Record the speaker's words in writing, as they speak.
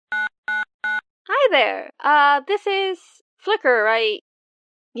Hi there. This is Flicker, right?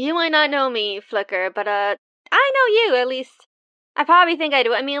 You might not know me, Flicker, but I know you, at least. I probably think I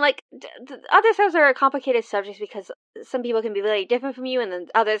do. I mean, like, other subs are complicated subjects because some people can be really different from you, and then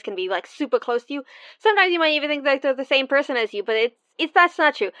others can be, like, super close to you. Sometimes you might even think that they're the same person as you, but that's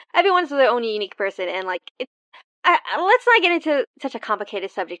not true. Everyone's their own unique person, and, like, let's not get into such a complicated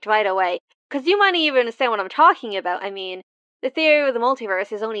subject right away, because you might not even understand what I'm talking about. I mean, the theory of the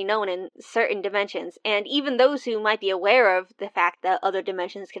multiverse is only known in certain dimensions, and even those who might be aware of the fact that other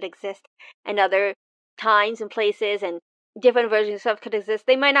dimensions could exist, and other times and places and different versions of stuff could exist,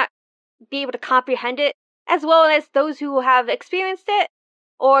 they might not be able to comprehend it as well as those who have experienced it,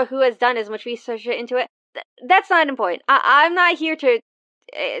 or who has done as much research into it. That's not important. I'm not here to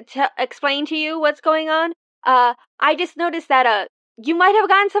explain to you what's going on. I just noticed that you might have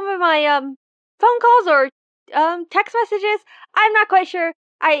gotten some of my phone calls or text messages. I'm not quite sure.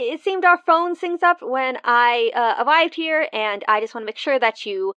 It seemed our phone syncs up when I arrived here, and I just want to make sure that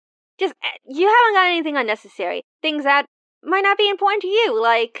you haven't got anything unnecessary. Things that might not be important to you,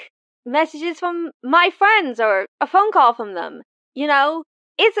 like messages from my friends or a phone call from them. You know,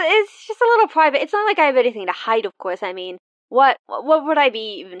 it's just a little private. It's not like I have anything to hide, of course. I mean, what would I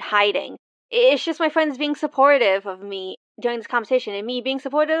be even hiding? It's just my friends being supportive of me during this conversation and me being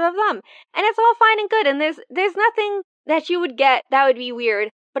supportive of them. And it's all fine and good, and there's nothing that you would get that would be weird,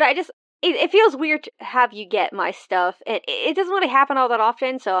 but it feels weird to have you get my stuff, and it doesn't really happen all that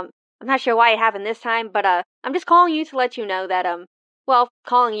often, so I'm not sure why it happened this time, but I'm just calling you to let you know that,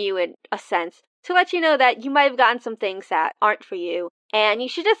 calling you in a sense, to let you know that you might have gotten some things that aren't for you, and you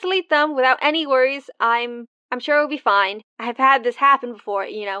should just delete them without any worries. I'm sure it'll be fine. I've had this happen before,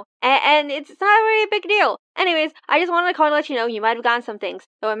 and it's not really a big deal. Anyways, I just wanted to call to let you know you might have gotten some things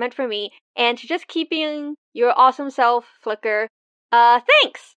that were meant for me, and to just keep being your awesome self, Flicker.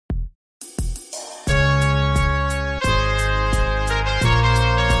 Thanks!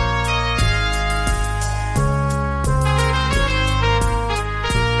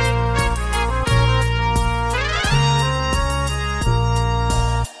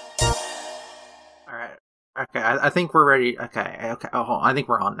 Okay, I think we're ready. Okay. Oh, hold on. I think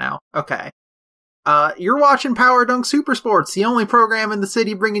we're on now. Okay. You're watching Power Dunk Super Sports, the only program in the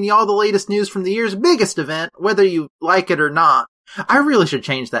city bringing you all the latest news from the year's biggest event, whether you like it or not. I really should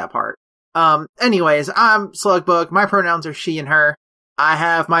change that part. Anyways, I'm Slugbug. My pronouns are she and her. I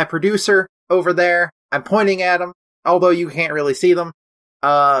have my producer over there. I'm pointing at him, although you can't really see them.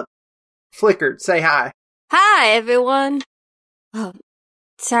 Flickered, say hi. Hi, everyone. Oh,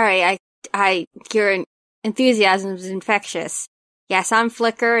 sorry, your enthusiasm is infectious. Yes, I'm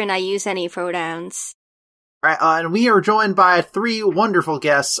Flicker, and I use any pronouns. Alright, and we are joined by 3 wonderful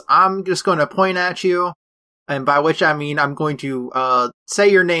guests. I'm just going to point at you, and by which I mean I'm going to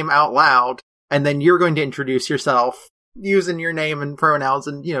say your name out loud, and then you're going to introduce yourself using your name and pronouns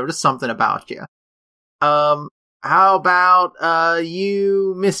and, just something about you. How about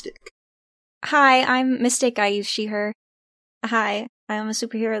you, Mystic? Hi, I'm Mystic. I use she, her. Hi, I am a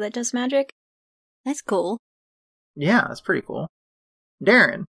superhero that does magic. That's cool. Yeah, that's pretty cool.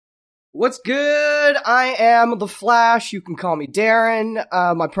 Darren. What's good? I am the Flash. You can call me Darren.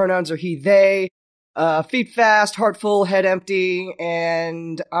 My pronouns are he, they. Feet fast, heart full, head empty,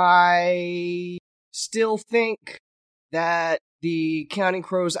 and I still think that the Counting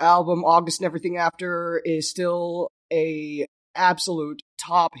Crows album, August and Everything After, is still a absolute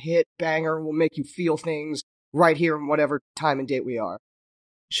top hit banger, will make you feel things right here in whatever time and date we are.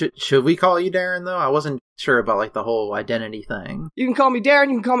 Should we call you Darren, though? I wasn't sure about, the whole identity thing. You can call me Darren,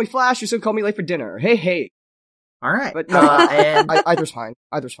 you can call me Flash, you can call me late for dinner. Hey. Alright. But no, and either's fine.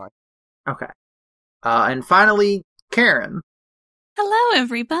 Okay. And finally, Karen. Hello,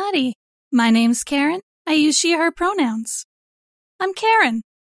 everybody. My name's Karen. I use she, her pronouns. I'm Karen.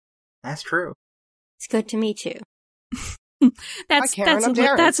 That's true. It's good to meet you. Hi, Karen. I'm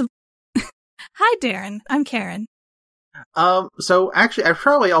Darren. Hi, Darren. I'm Karen. So actually, I'd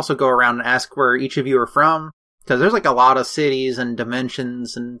probably also go around and ask where each of you are from, because there's a lot of cities and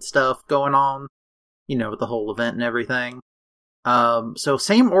dimensions and stuff going on, with the whole event and everything. So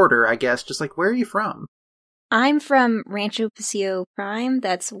same order, I guess, just where are you from? I'm from Rancho Pasillo Prime.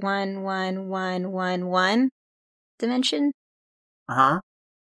 That's 11111 dimension. Uh-huh.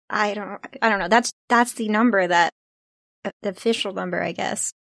 I don't know. That's the number the official number, I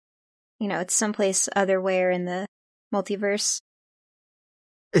guess. It's someplace otherwhere in the multiverse.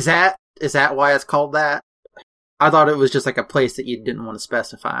 Is that why it's called that? I thought it was just a place that you didn't want to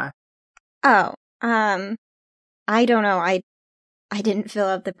specify. Oh, I don't know. I didn't fill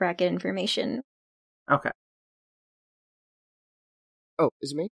out the bracket information. Okay. Oh,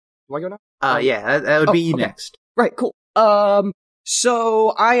 is it me? Do I go now? Yeah, that would be you okay. next. Right, cool. So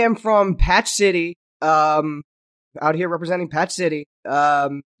I am from Patch City, out here representing Patch City,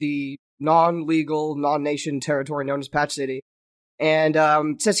 the non-legal, non-nation territory known as Patch City. And,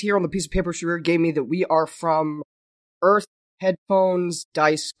 it says here on the piece of paper Sharir gave me that we are from Earth Headphones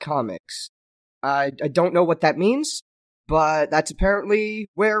Dice Comics. I don't know what that means, but that's apparently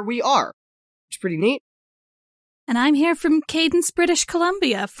where we are. It's pretty neat. And I'm here from Cadence, British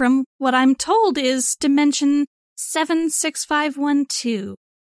Columbia, from what I'm told is Dimension 76512.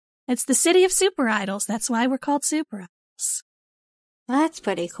 It's the city of super idols. That's why we're called super idols. That's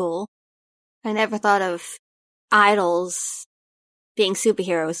pretty cool. I never thought of idols being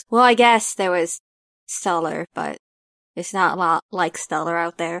superheroes. Well, I guess there was Stellar, but it's not a lot like Stellar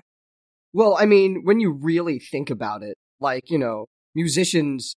out there. Well, I mean, when you really think about it, like, you know,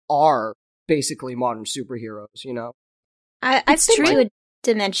 musicians are basically modern superheroes, you know? I've It's been true. to a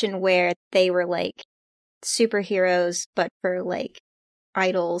dimension where they were like superheroes, but for like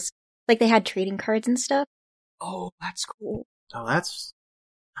idols. Like they had trading cards and stuff. Oh, that's cool. Oh, that's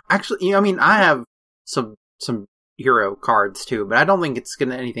actually. You know, I mean, I have some hero cards too, but I don't think it's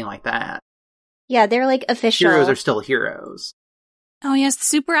gonna anything like that. Yeah, they're like official. Heroes are still heroes. Oh yes, the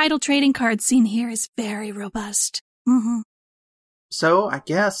super idol trading card scene here is very robust. Mm-hmm. So I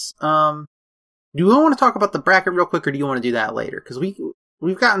guess, do we want to talk about the bracket real quick, or do you want to do that later? Because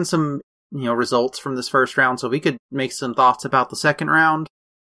we've gotten some, you know, results from this first round, so we could make some thoughts about the second round,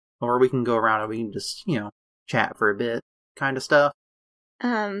 or we can go around and we can just, you know, chat for a bit, kind of stuff.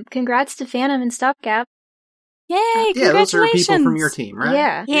 Congrats to Phantom and Stopgap. Yay! Yeah, those are Congratulations! people from your team, right?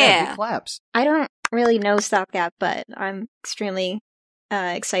 Yeah. Yeah. Big claps. I don't really know Stopgap, but I'm extremely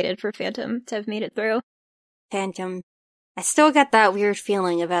excited for Phantom to have made it through. Phantom. I still got that weird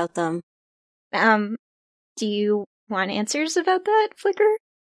feeling about them. Do you want answers about that, Flicker?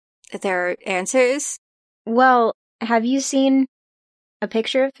 Their answers? Well, have you seen a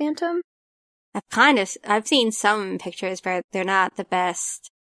picture of Phantom? I've seen some pictures, but they're not the best.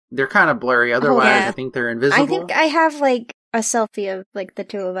 They're kind of blurry, otherwise yeah. I think they're invisible. I think I have like a selfie of like the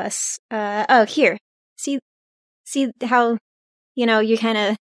two of us. Oh, here. See how, you know, you kind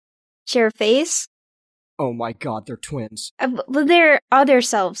of share a face? Oh my god, they're twins. But they're other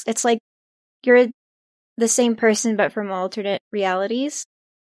selves. It's like you're the same person, but from alternate realities.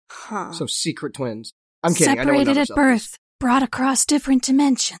 Huh. So secret twins. I'm kidding. I know Separated another at self birth, brought across different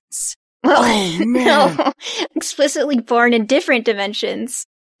dimensions. Well, Oh, man. no, explicitly born in different dimensions.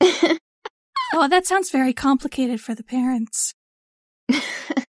 Oh, that sounds very complicated for the parents. The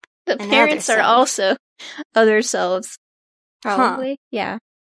Another parents are self. also other selves. Huh. Probably. Yeah.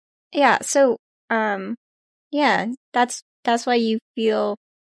 Yeah, so, yeah, that's why you feel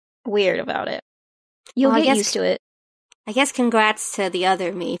weird about it. You'll Well, I get guess- used to it. I guess congrats to the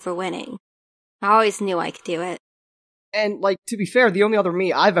other me for winning. I always knew I could do it. And, like, to be fair, the only other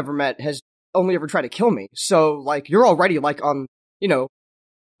me I've ever met has only ever tried to kill me. So, like, you're already, like, on, you know,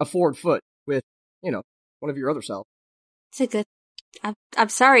 a forward foot with, you know, one of your other self. It's a good. I'm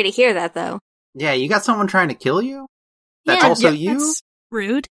sorry to hear that though. Yeah, you got someone trying to kill you? That's Yeah, also yeah, you? That's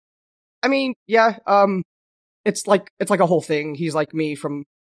rude. I mean, yeah, it's like a whole thing. He's like me from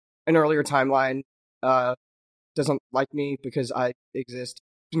an earlier timeline, doesn't like me because I exist.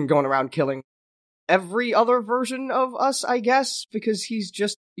 Been going around killing every other version of us, I guess, because he's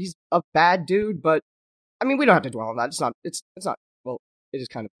a bad dude, but, I mean, we don't have to dwell on that. It's not, well, it is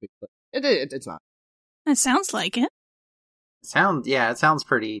kind of big, but it's not. It sounds like it. It sounds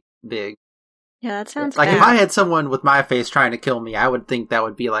pretty big. Yeah, that sounds Like, bad. if I had someone with my face trying to kill me, I would think that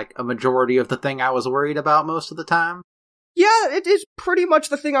would be, like, a majority of the thing I was worried about most of the time. Yeah, it is pretty much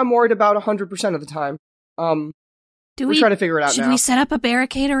the thing I'm worried about 100% of the time. Do We're trying to figure it out Should now. we set up a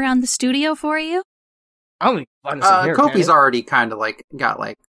barricade around the studio for you? I don't think find us in here, Kopi's can it? already kind of, like, got,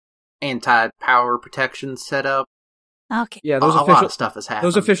 like, anti-power protection set up. Okay, Yeah, A lot of stuff has happened.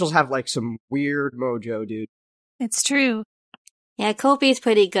 those officials have, like, some weird mojo, dude. it's true. Yeah, Kopi's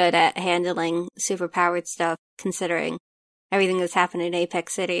pretty good at handling superpowered stuff, considering everything that's happened in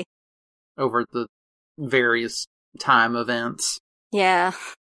Apex City. Over the various time events. Yeah.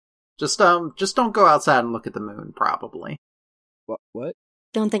 Just don't go outside and look at the moon, probably. What?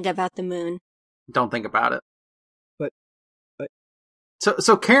 Don't think about the moon. Don't think about it. But-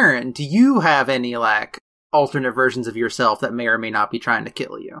 So Karen, do you have any, like, alternate versions of yourself that may or may not be trying to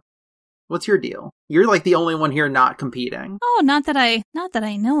kill you? What's your deal? You're, like, the only one here not competing. Oh, not that I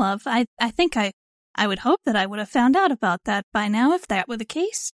know of. I think I would hope that I would have found out about that by now if that were the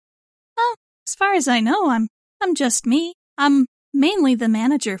case. Oh, as far as I know, I'm just me. I'm mainly the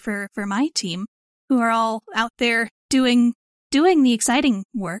manager for my team, who are all out there doing doing the exciting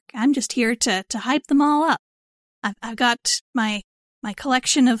work. I'm just here to hype them all up. I've got my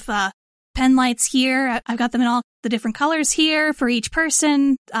collection of pen lights here. I've got them in all the different colors here for each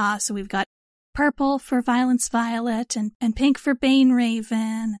person. So we've got purple for Violence Violet and pink for Bane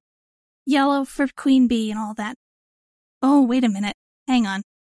Raven, yellow for Queen Bee and all that. Oh, wait a minute. Hang on.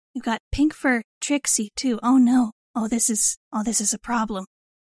 We've got pink for Trixie too. Oh no. Oh, this is a problem.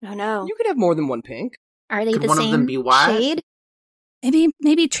 Oh no. You could have more than one pink. Are they Could the one of same them be white? shade?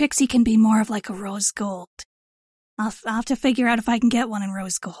 Maybe Trixie can be more of like a rose gold. I'll have to figure out if I can get one in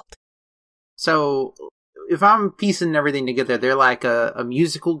rose gold. So, if I'm piecing everything together, they're like a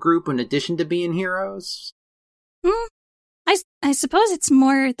musical group in addition to being heroes? I suppose it's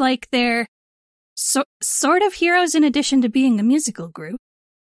more like they're sort of heroes in addition to being a musical group.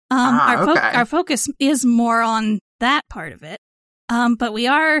 Okay. Our focus is more on that part of it. But we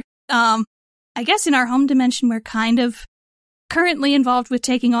are, I guess in our home dimension, we're kind of currently involved with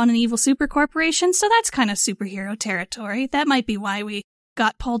taking on an evil super corporation, so that's kind of superhero territory. That might be why we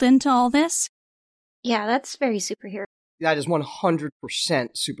got pulled into all this. Yeah, that's very superhero. That is 100%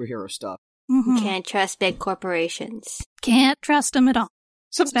 superhero stuff. Mm-hmm. Can't trust big corporations. Can't trust them at all.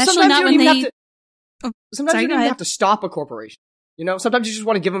 Sometimes Especially not you when don't even they... have to. Oh, Sometimes sorry, you go don't even ahead. have to stop a corporation. You know, sometimes you just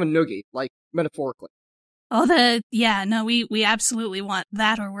want to give them a noogie, like metaphorically. Oh, we absolutely want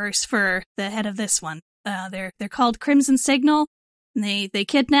that or worse for the head of this one. They're called Crimson Signal. And they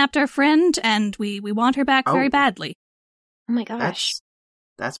kidnapped our friend, and we want her back very badly. Oh my gosh.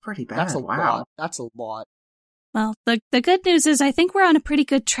 That's pretty bad. That's a wow. lot. That's a lot. Well, the good news is I think we're on a pretty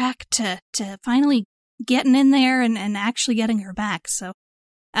good track to finally getting in there and actually getting her back. So,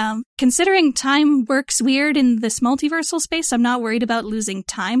 considering time works weird in this multiversal space, I'm not worried about losing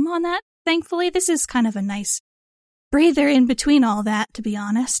time on that. Thankfully, this is kind of a nice breather in between all that, to be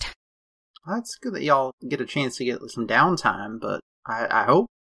honest. Well, that's good that y'all get a chance to get some downtime, but I hope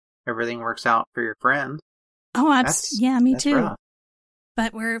everything works out for your friend. Oh, me that's too. rough.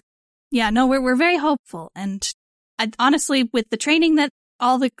 But we're very hopeful, and honestly, with the training that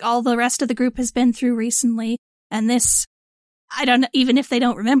all the rest of the group has been through recently, and this, I don't know, even if they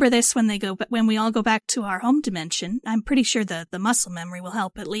don't remember this when we all go back to our home dimension, I'm pretty sure the muscle memory will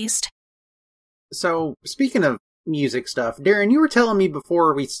help at least. So, speaking of music stuff, Darren, you were telling me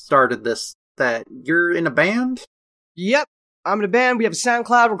before we started this that you're in a band? Yep, I'm in a band. We have a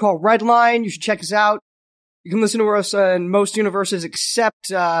SoundCloud. We're called Redline. You should check us out. You can listen to us in most universes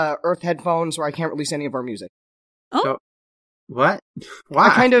except Earth headphones, where I can't release any of our music. Oh, So, what? Why? I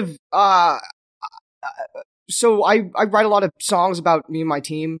kind of so I write a lot of songs about me and my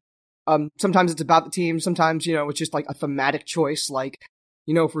team. Sometimes it's about the team. Sometimes, it's just like a thematic choice. Like,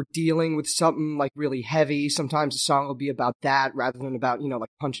 if we're dealing with something like really heavy, sometimes the song will be about that rather than about, like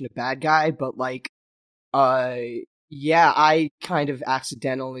punching a bad guy. But like, yeah, I kind of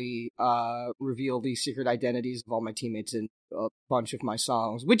accidentally reveal the secret identities of all my teammates in a bunch of my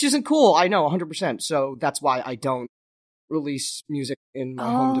songs, which isn't cool. I know, 100%. So that's why I don't release music in my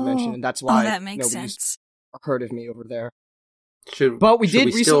home dimension, and that's why that makes nobody's sense. heard of me over there. Should But we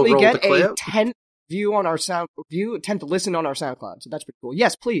did still recently roll get the a clip? 10th view on our 10th listen on our SoundCloud, so that's pretty cool.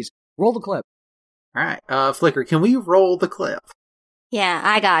 Yes, please roll the clip. All right, Flicker, can we roll the clip? Yeah,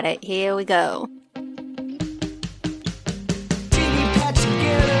 I got it. Here we go.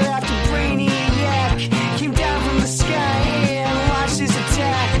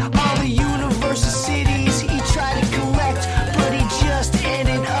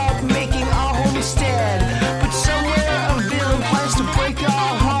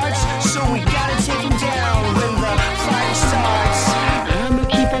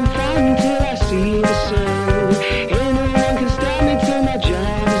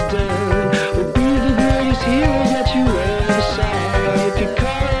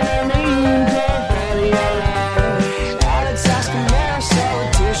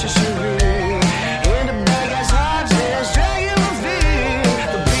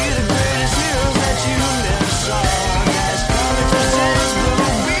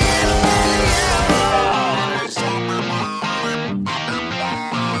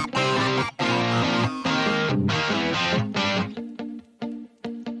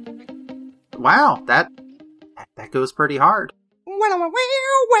 Wow, that goes pretty hard.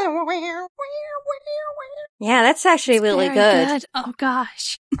 Yeah, that's actually really Very good. Oh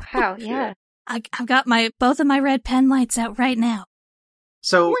gosh, Wow, yeah. I've got both of my red pen lights out right now.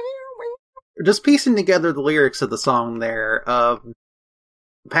 So, just piecing together the lyrics of the song there,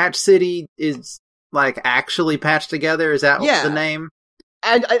 Patch City is, like, actually patched together? Is that Yeah. the name?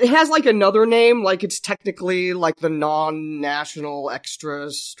 And it has like another name, like it's technically like the non-national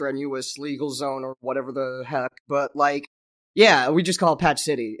extra strenuous legal zone or whatever the heck, but like Yeah, we just call it Patch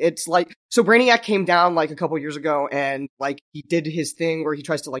City. It's like, so Brainiac came down like a couple years ago and like he did his thing where he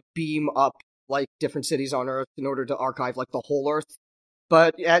tries to like beam up like different cities on Earth in order to archive like the whole Earth.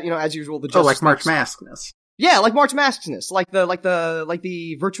 But as usual, the Justice like March League's- Maskness. Yeah, like March Maskness, like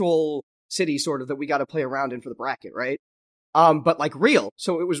the virtual city sort of that we got to play around in for the bracket, right? But like real.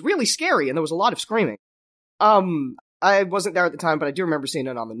 So it was really scary and there was a lot of screaming. I wasn't there at the time, but I do remember seeing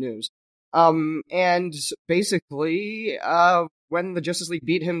it on the news. And basically, when the Justice League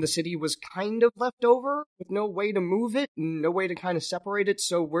beat him, the city was kind of left over with no way to move it, and no way to kind of separate it,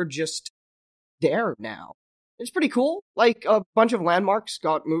 so we're just there now. It's pretty cool. Like, a bunch of landmarks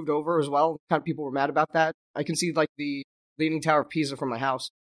got moved over as well. Kind of people were mad about that. I can see, like, the Leaning Tower of Pisa from my house.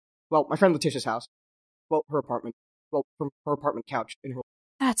 Well, my friend Letitia's house. Well, her apartment. Well, from her apartment couch in her...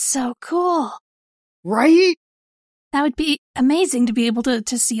 That's so cool. Right? That would be amazing to be able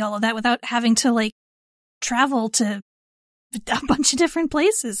to see all of that without having to, like, travel to a bunch of different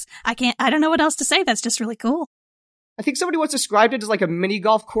places. I don't know what else to say. That's just really cool. I think somebody once described it as like a mini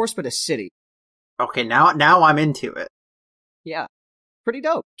golf course, but a city. Okay, now I'm into it. Yeah. Pretty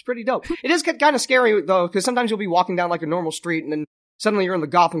dope. It's pretty dope. It is kind of scary, though, because sometimes you'll be walking down, like, a normal street, and then suddenly you're in the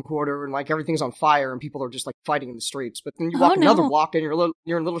Gotham Quarter, and, like, everything's on fire, and people are just, like, fighting in the streets. But then you walk another block, and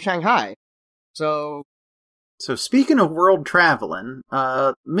you're in Little Shanghai. So speaking of world traveling,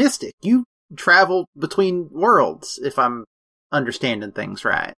 Mystic, you travel between worlds, if I'm understanding things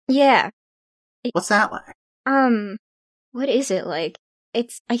right. Yeah. What's that like? What is it like?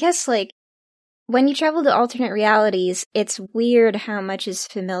 I guess, like, when you travel to alternate realities, it's weird how much is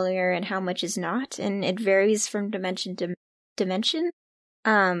familiar and how much is not, and it varies from dimension to dimension.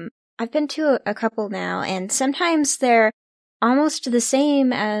 I've been to a couple now, and sometimes they're almost the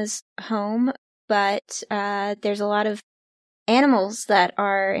same as home, but there's a lot of animals that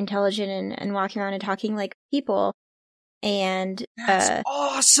are intelligent and walking around and talking like people, and that's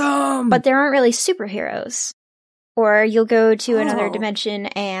awesome! But there aren't really superheroes. Or you'll go to another dimension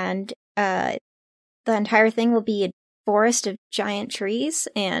and the entire thing will be a forest of giant trees,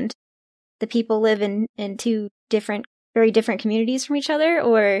 and the people live in two very different communities from each other.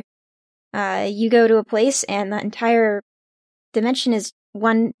 Or you go to a place and the entire dimension is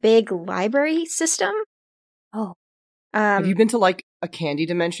one big library system. Oh. Have you been to, like, a candy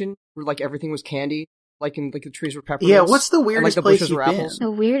dimension where, like, everything was candy? Like, the trees were peppermints? Yeah, what's the weirdest and, like, the place bushes were you've apples? been?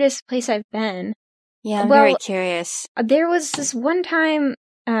 The weirdest place I've been. Yeah, I'm very curious. There was this one time,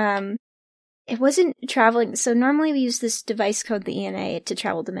 it wasn't traveling, so normally we use this device called the ENA to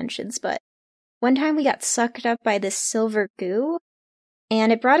travel dimensions, but one time we got sucked up by this silver goo,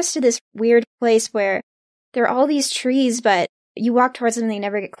 and it brought us to this weird place where there are all these trees, but you walk towards them and they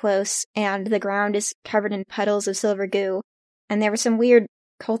never get close, and the ground is covered in puddles of silver goo, and there were some weird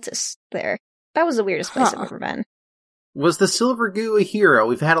cultists there. That was the weirdest place I've ever been. Was the silver goo a hero?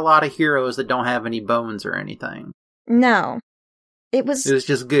 We've had a lot of heroes that don't have any bones or anything. No. It was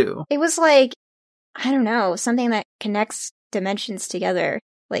just goo. It was like, I don't know, something that connects dimensions together.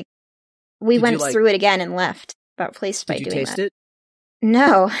 Like, we went through it again and left that place by doing that. Did you taste it?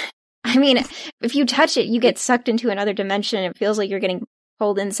 No. I mean, if you touch it, you get sucked into another dimension and it feels like you're getting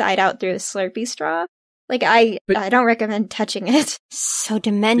pulled inside out through a Slurpee straw. Like, I don't recommend touching it. So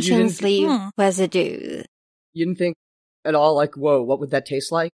dimensions leave residue. You didn't think at all, like, whoa, what would that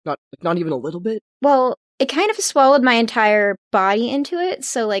taste like? Not even a little bit? Well, it kind of swallowed my entire body into it,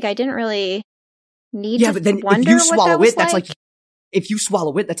 so, like, I didn't really need to but then wonder if you what swallow that was it, that's like, if you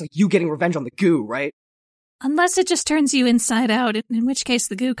swallow it, that's like you getting revenge on the goo, right? Unless it just turns you inside out, in which case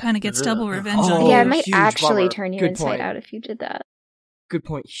the goo kind of gets double revenge on you. Yeah, it might huge actually bummer. turn you Good inside point. out if you did that. Good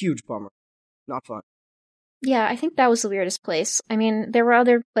point. Huge bummer. Not fun. Yeah, I think that was the weirdest place. I mean, there were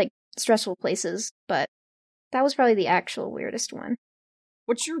other, like, stressful places, but that was probably the actual weirdest one.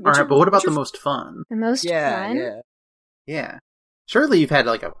 Alright, but what about the most fun? The most fun? Yeah. Surely you've had,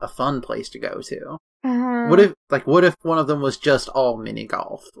 like, a fun place to go to. Uh, What if one of them was just all mini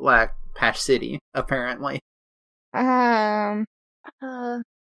golf? Like Patch City, apparently. I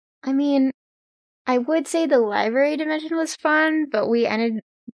mean, I would say the library dimension was fun, but we ended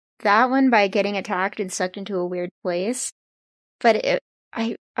that one by getting attacked and sucked into a weird place. But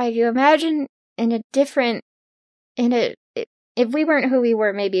I imagine if we weren't who we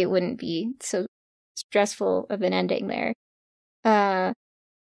were, maybe it wouldn't be so stressful of an ending there. And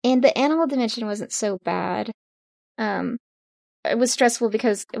the animal dimension wasn't so bad. It was stressful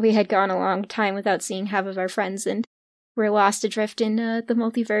because we had gone a long time without seeing half of our friends and we're lost adrift in the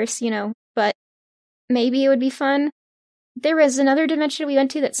multiverse, but maybe it would be fun. There was another dimension we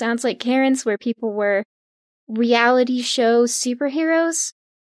went to that sounds like Karen's where people were reality show superheroes,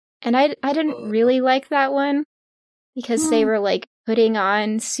 and I didn't really like that one. because they were like putting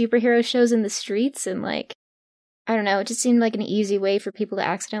on superhero shows in the streets, and like, I don't know, it just seemed like an easy way for people to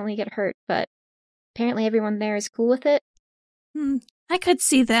accidentally get hurt, but apparently everyone there is cool with it. I could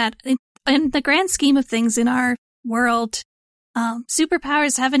see that. In the grand scheme of things in our world,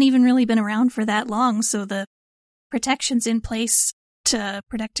 superpowers haven't even really been around for that long, so the protections in place to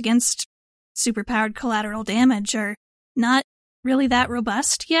protect against superpowered collateral damage are not really that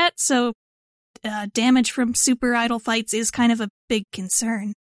robust yet, so damage from super idol fights is kind of a big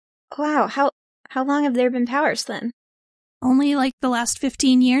concern. Wow, how long have there been powers then? Only like the last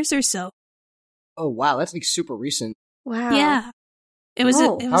 15 years or so. Oh wow, that's like super recent. Wow. Yeah. It was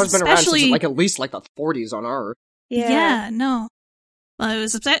Whoa. Powers been around especially since like at least like the 40s on Earth. Yeah, no. Well, it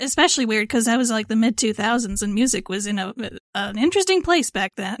was especially weird because that was like the mid-2000s and music was in an interesting place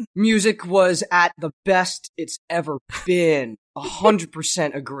back then. Music was at the best it's ever been.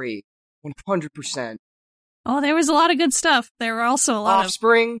 100% agree. 100%. Oh, there was a lot of good stuff. There were also a lot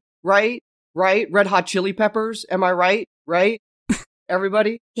Offspring, right? Right? Red Hot Chili Peppers, am I right? Right?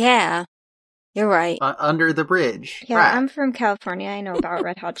 Everybody? Yeah, you're right. Under the bridge. Yeah, right. I'm from California. I know about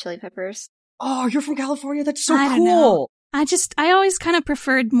Red Hot Chili Peppers. Oh, you're from California? That's so I cool. don't know. I always kind of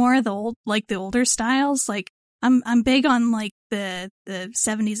preferred more of the older styles. Like, I'm big on like the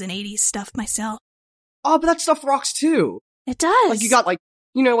 70s and 80s stuff myself. Oh, but that stuff rocks too. It does. Like you got like,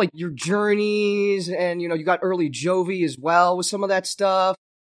 you know, like your Journeys and, you know, you got early Jovi as well with some of that stuff.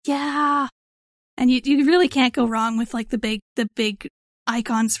 Yeah. And you really can't go wrong with like the big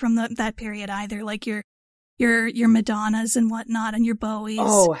icons from that period either. Like your Madonnas and whatnot and your Bowies.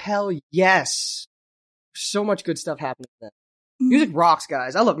 Oh, hell yes. So much good stuff happening then. Music rocks,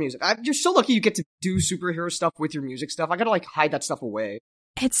 guys. I love music. You're so lucky you get to do superhero stuff with your music stuff. I gotta like hide that stuff away.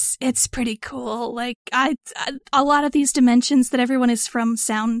 It's pretty cool. Like a lot of these dimensions that everyone is from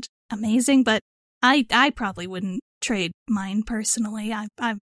sound amazing, but I probably wouldn't trade mine personally.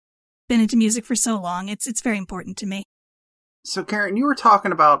 I've been into music for so long. It's very important to me. So, Karen, you were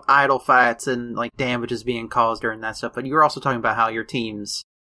talking about idol fights and like damages being caused during that stuff, but you were also talking about how your teams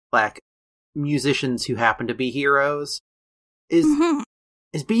lack musicians who happen to be heroes. Is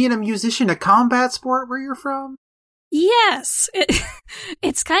being a musician a combat sport where you're from? Yes,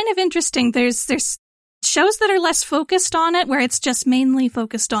 it's kind of interesting. There's shows that are less focused on it, where it's just mainly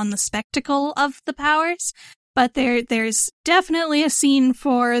focused on the spectacle of the powers. But there's definitely a scene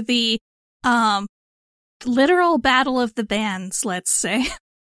for the literal battle of the bands. Let's say.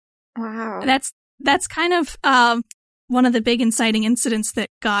 Wow. That's kind of one of the big inciting incidents that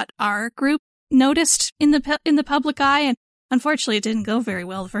got our group noticed in the public eye, and unfortunately it didn't go very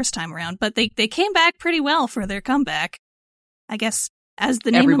well the first time around, but they came back pretty well for their comeback. I guess as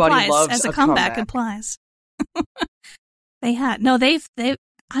the name Everybody implies, loves as a a comeback comeback. implies. They've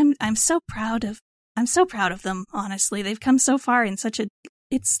I'm so proud of them, honestly. They've come so far in such a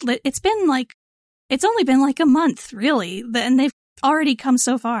it's only been like a month, really, and they've already come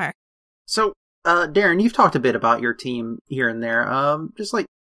so far. So, Darren, you've talked a bit about your team here and there. Just like,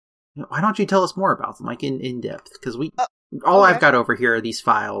 why don't you tell us more about them, like in depth? Because all okay. I've got over here are these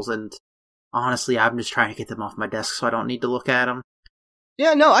files, and honestly, I'm just trying to get them off my desk so I don't need to look at them.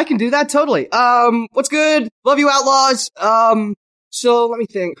 Yeah, no, I can do that totally. What's good? Love you, Outlaws. So let me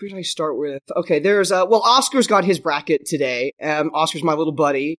think. Who should I start with? Okay, there's Oscar's got his bracket today. Oscar's my little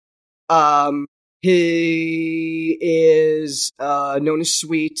buddy. He is known as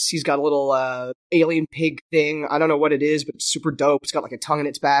Sweets. He's got a little alien pig thing. I don't know what it is, but it's super dope. It's got like a tongue in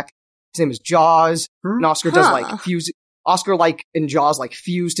its back. His name is Jaws. And Oscar does like fuse. Oscar and Jaws like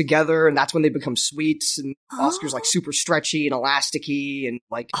fuse together, and that's when they become sweets. And Oscar's like super stretchy and elasticy, and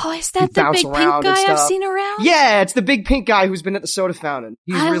like is that the big pink guy I've seen around? Yeah, it's the big pink guy who's been at the soda fountain.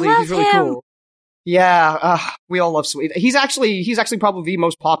 He's really him. cool. Yeah, we all love Sweet. He's actually probably the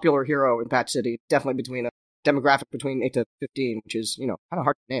most popular hero in Patch City. Definitely between a demographic between 8 to 15, which is, kind of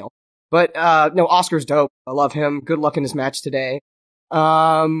hard to nail. But, no, Oscar's dope. I love him. Good luck in his match today.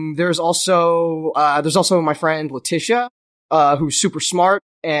 There's also my friend Letitia, who's super smart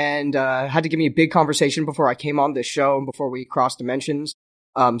and, had to give me a big conversation before I came on this show and before we crossed dimensions.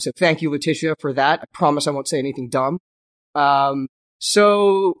 So thank you, Letitia, for that. I promise I won't say anything dumb.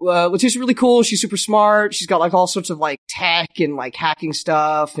 So, Letitia's really cool. She's super smart. She's got like all sorts of like tech and like hacking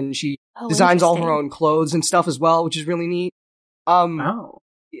stuff, and she designs all her own clothes and stuff as well, which is really neat.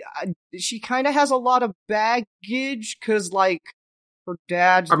 She kind of has a lot of baggage because like her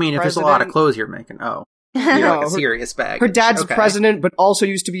dad's if there's a lot of clothes you're making, like a serious bag. Her dad's the president, but also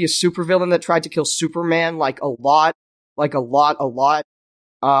used to be a supervillain that tried to kill Superman like a lot.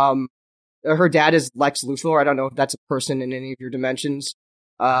 Her dad is Lex Luthor. I don't know if that's a person in any of your dimensions.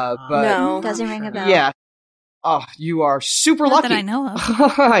 But no, doesn't ring a bell. Yeah. Oh, you are super Not lucky. that I know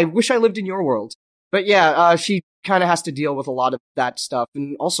of. I wish I lived in your world. But yeah, she kind of has to deal with a lot of that stuff,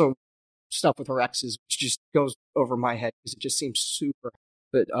 and also stuff with her exes, which just goes over my head because it just seems super.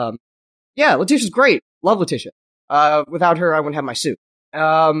 But yeah, Letitia's great. Love Letitia. Without her, I wouldn't have my suit.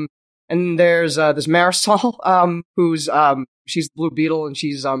 And there's this Marisol, who's she's the Blue Beetle, and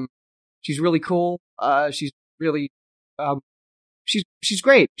she's really cool. She's really she's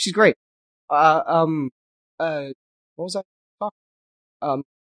great. She's great. What was that?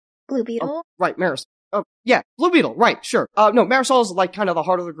 Blue Beetle? Oh, right, Marisol. Oh, yeah, Blue Beetle. Right, sure. No, Marisol's like kind of the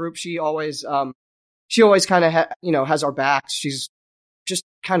heart of the group. She always kind of has our backs. She's just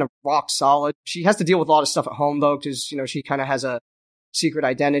kind of rock solid. She has to deal with a lot of stuff at home though, because she kind of has a secret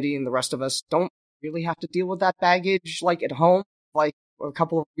identity, and the rest of us don't really have to deal with that baggage like at home. Like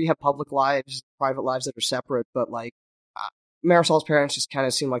we have public lives, private lives that are separate, but like Marisol's parents just kind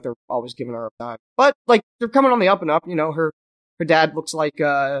of seem like they're always giving her a time. But like they're coming on the up and up. Her dad looks like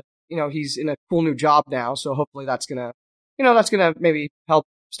he's in a cool new job now, so hopefully that's gonna maybe help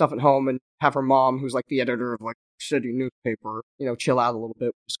stuff at home, and have her mom, who's like the editor of like shitty newspaper, chill out a little bit,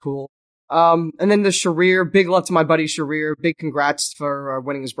 which is cool. And then the Sharir, big love to my buddy Sharir, big congrats for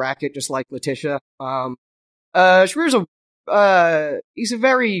winning his bracket, just like Letitia. Sharir's he's a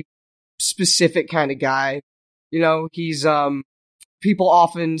very specific kind of guy. He's, people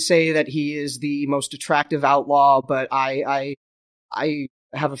often say that he is the most attractive outlaw, but I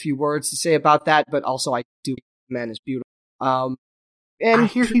have a few words to say about that, but also I do think the man is beautiful. And I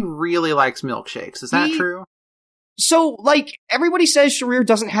hear he really likes milkshakes. Is that true? So, like, everybody says Sharir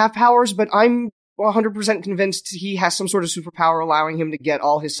doesn't have powers, but I'm 100% convinced he has some sort of superpower allowing him to get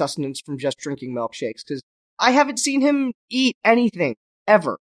all his sustenance from just drinking milkshakes, because I haven't seen him eat anything,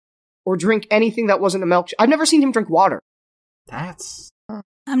 ever. Or drink anything that wasn't a milkshake. I've never seen him drink water. That's...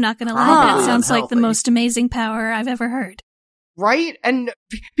 I'm not gonna lie, Probably that sounds like the unhealthy. most amazing power I've ever heard. Right? And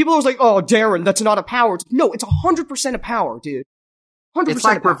people are always like, oh, Darren, that's not a power. No, it's 100% a power, dude. 100% It's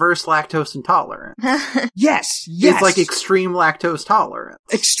like a power. reverse lactose intolerance. Yes. It's like extreme lactose tolerance.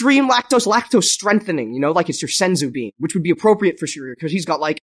 Extreme lactose strengthening, like it's your Senzu bean, which would be appropriate for Sharir, because he's got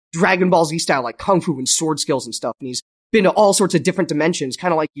like Dragon Ball Z style, like kung fu and sword skills and stuff, and he's been to all sorts of different dimensions,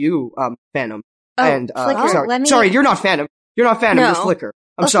 kind of like you, Phantom. Oh, And, Flicker, sorry, you're not Phantom. You're not Phantom, you're No. Flicker.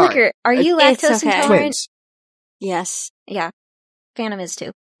 I'm sorry. Flicker, are you It's lactose okay. intolerant? Twins. Yes. Yeah. Phantom is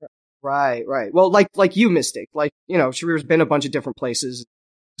too. Right. Well, like you, Mystic. Like, Sharir's been a bunch of different places.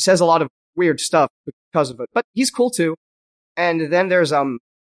 Says a lot of weird stuff because of it. But he's cool too. And then there's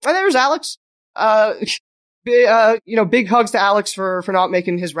Alex. Big hugs to Alex for not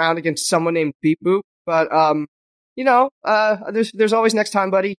making his round against someone named Beep Boop. But, there's always next time,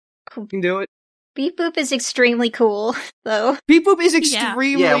 buddy. You can do it. Beep Boop is extremely cool, though. Beep Boop is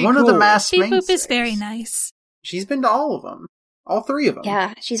extremely Yeah, one of the cool. mass Beep Boop is mainstays. very nice. She's been to all of them. All three of them.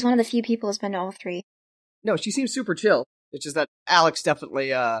 Yeah, she's one of the few people who's been to all three. No, she seems super chill. It's just that Alex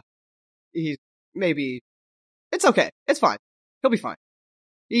definitely, it's okay. It's fine. He'll be fine.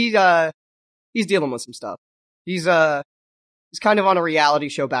 He's dealing with some stuff. He's kind of on a reality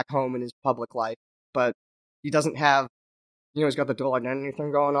show back home in his public life, but he doesn't have, he's got the dual identity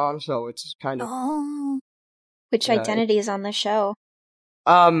thing going on, so it's kind of, Oh. Which Yeah, identity is on the show?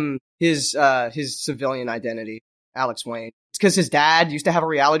 his civilian identity, Alex Wayne. It's because his dad used to have a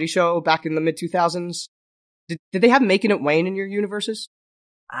reality show back in the mid-2000s. Did they have Making It Wayne in your universes?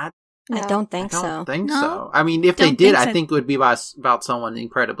 I No. don't think I so. don't think No, so. I mean, if they don't did, think I so. think it would be about someone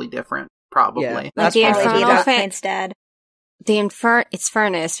incredibly different, probably. Yeah. Like That's the fine. Infernal Probably Fan- Wayne's dad. It's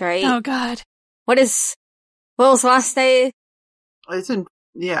Furnace, right? Oh god. What was last day? I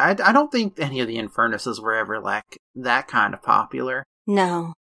don't think any of the Infernuses were ever like that kind of popular.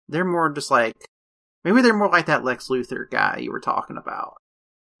 No. They're more just like, maybe they're more like that Lex Luthor guy you were talking about.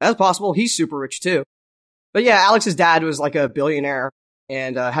 That's possible. He's super rich too. But yeah, Alex's dad was like a billionaire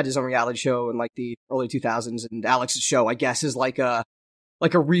and had his own reality show in like the early 2000s. And Alex's show, I guess, is like a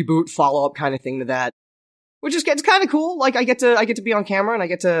reboot follow up kind of thing to that, which is it's kind of cool. Like I get to be on camera and I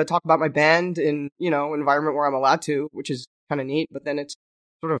get to talk about my band in an environment where I'm allowed to, which is kind of neat. But then it's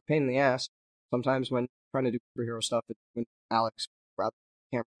sort of a pain in the ass sometimes when trying to do superhero stuff when Alex grabs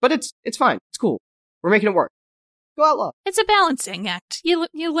the camera. But it's fine. It's cool. We're making it work. Go Outlaw. It's a balancing act. You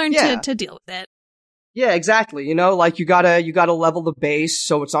learn Yeah. to deal with it. Yeah, exactly. Like you gotta level the bass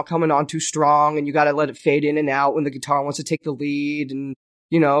so it's not coming on too strong, and you gotta let it fade in and out when the guitar wants to take the lead, and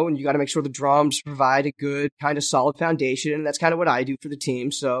and you gotta make sure the drums provide a good kind of solid foundation. And that's kind of what I do for the team.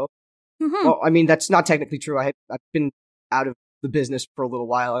 So, Mhm. well, I mean, that's not technically true. I've been out of the business for a little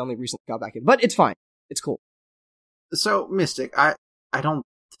while. I only recently got back in, but it's fine. It's cool. So, Mystic, I don't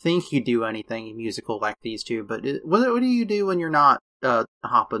think you do anything musical like these two, but what do you do when you're not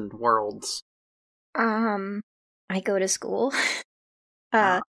hopping worlds? I go to school.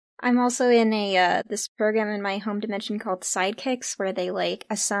 I'm also in a this program in my home dimension called Sidekicks, where they like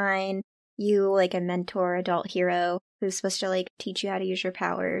assign you like a mentor adult hero who's supposed to like teach you how to use your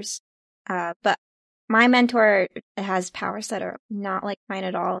powers. But my mentor has powers that are not like mine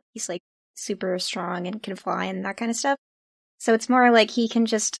at all. He's like super strong and can fly and that kind of stuff. So it's more like he can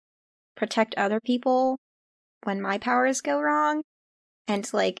just protect other people when my powers go wrong and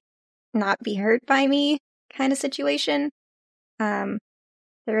like not be hurt by me kind of situation.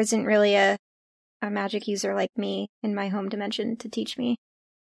 There isn't really a magic user like me in my home dimension to teach me.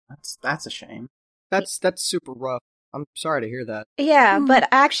 That's a shame. That's super rough. I'm sorry to hear that. Yeah, but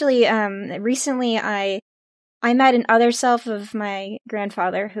actually, recently I met an other self of my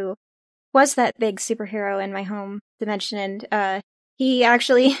grandfather who was that big superhero in my home dimension, and he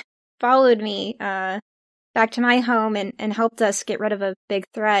actually followed me back to my home and helped us get rid of a big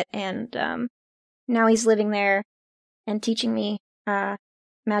threat, and now he's living there and teaching me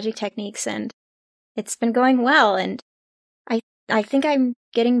magic techniques, and it's been going well, and I think I'm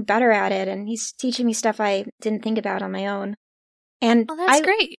getting better at it, and he's teaching me stuff I didn't think about on my own. And Oh, that's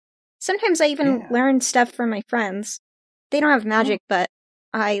great. Sometimes I even learn stuff from my friends. They don't have magic, but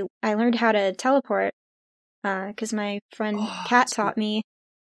I learned how to teleport because my friend Kat taught me.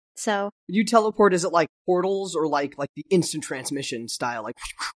 So You teleport, is it like portals or like the instant transmission style? Like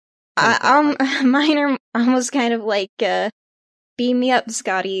mine are almost kind of like beam me up,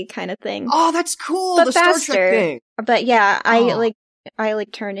 Scotty kind of thing. Oh, that's cool. But the faster. Star Trek thing. But yeah, Oh. I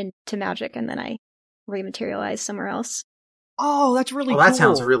turn into magic and then I rematerialize somewhere else. Oh, that's really Well, cool. that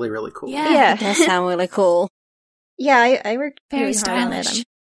sounds really, really cool. Yeah. It does sound really cool. Yeah, I worked Very really hard on it. stylish.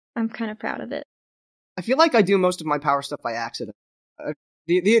 I'm kind of proud of it. I feel like I do most of my power stuff by accident.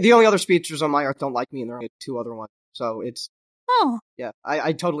 The only other speedsters on my Earth don't like me, and there are two other ones. So it's Oh, yeah.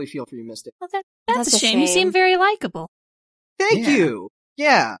 I totally feel for you, Mystic. well, that's That's a a shame. You shame. seem very likable. Thank Yeah. you.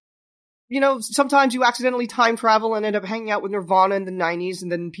 Yeah. You know, sometimes you accidentally time travel and end up hanging out with Nirvana in the 90s,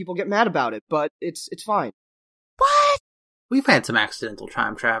 and then people get mad about it. But it's fine. What? We've had some accidental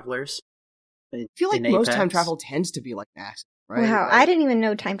time travelers. I feel like in most Apex. time travel tends to be like an accident, right? Wow, Like- I didn't even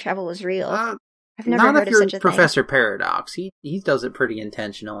know time travel was real. I've never Not heard if of you're such a Professor Paradox. He does it pretty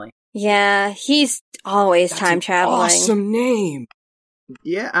intentionally. Yeah, he's always That's time an traveling. Awesome name.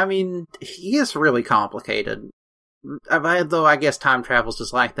 Yeah, I mean, he is really complicated. Though I guess time travel's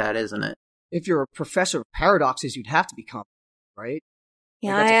just like that, isn't it? If you're a professor of paradoxes, you'd have to be complicated, right?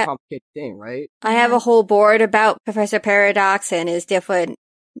 Yeah, Like, that's I- a complicated thing, right? I have a whole board about Professor Paradox and his different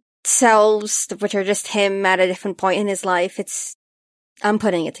selves, which are just him at a different point in his life. I'm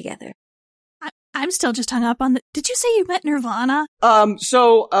putting it together. I'm still just hung up on the. Did you say you met Nirvana?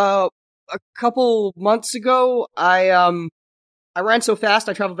 So, a couple months ago, I ran so fast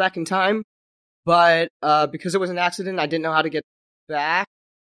I traveled back in time, but, because it was an accident, I didn't know how to get back,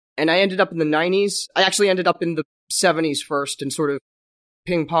 and I ended up in the 90s. I actually ended up in the 70s first and sort of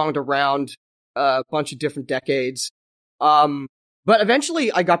ping-ponged around a bunch of different decades. But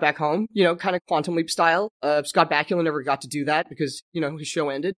eventually I got back home, you know, kind of Quantum Leap style. Scott Bakula never got to do that because, you know, his show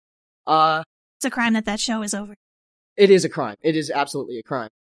ended. It's a crime that show is over. It is a crime. It is absolutely a crime.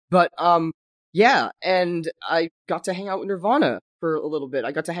 But, yeah, and I got to hang out with Nirvana for a little bit.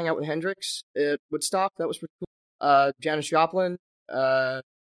 I got to hang out with Hendrix at Woodstock. That was pretty cool. Janis Joplin,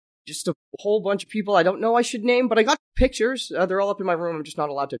 just a whole bunch of people I don't know I should name, but I got pictures. They're all up in my room. I'm just not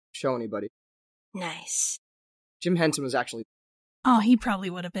allowed to show anybody. Nice. Jim Henson was actually Oh, he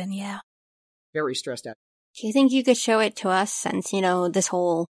probably would have been, yeah. very stressed out. Do you think you could show it to us since, you know, this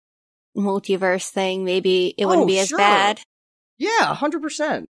whole multiverse thing, maybe it wouldn't be as sure. bad? Yeah,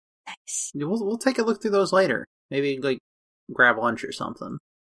 100%. Nice. We'll take a look through those later. Maybe like grab lunch or something.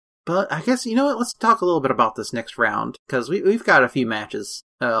 But I guess, you know what, let's talk a little bit about this next round, because we've got a few matches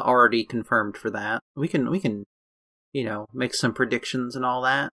already confirmed for that. We can, you know, make some predictions and all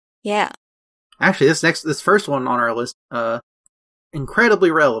that. Yeah. Actually, this first one on our list, incredibly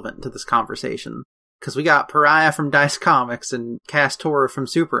relevant to this conversation, because we got Pariah from Dice Comics and Castora from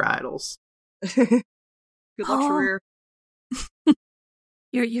Super Idols. Good luck, Oh. Sharir.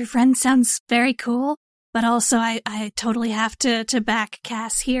 Your friend sounds very cool, but also I totally have to back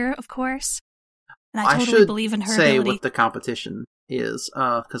Cass here, of course. And I totally should believe in her say ability. what the competition is,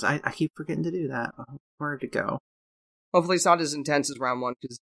 because I keep forgetting to do that. Where'd it go? Hopefully it's not as intense as round one,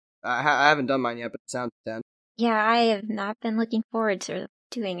 because I haven't done mine yet, but it sounds intense. Yeah, I have not been looking forward to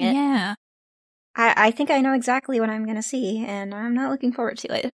doing it. Yeah. I think I know exactly what I'm going to see, and I'm not looking forward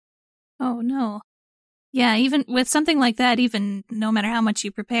to it. Oh, no. Yeah, even with something like that, even no matter how much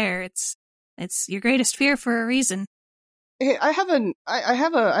you prepare, it's your greatest fear for a reason. Hey, I have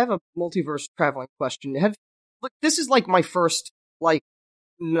a multiverse traveling question. Look, this is like my first, like,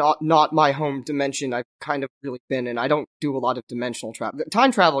 not my home dimension I've kind of really been in. I don't do a lot of dimensional travel.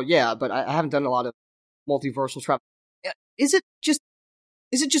 Time travel, yeah, but I haven't done a lot of multiversal travel. Is it just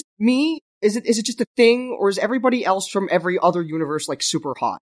me? Is it just a thing, or is everybody else from every other universe like super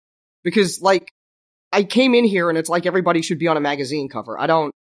hot? Because like I came in here and it's like everybody should be on a magazine cover. I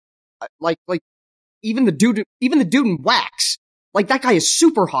don't like even the dude in Wax. Like that guy is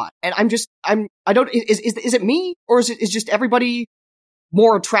super hot, and I don't. Is it me, or is just everybody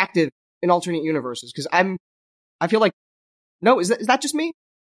more attractive in alternate universes? Because I feel like no. Is that just me?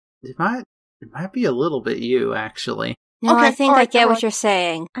 It might be a little bit you, actually. No, Okay, I think alright, I get alright. what you're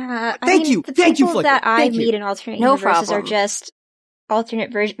saying. Thank you, The Flicker. people that I Thank you. meet in alternate No universes are problem. just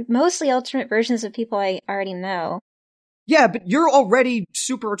mostly alternate versions of people I already know. Yeah, but you're already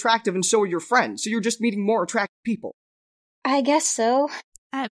super attractive, and so are your friends. So you're just meeting more attractive people. I guess so.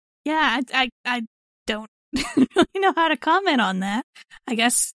 Yeah, I don't really know how to comment on that. I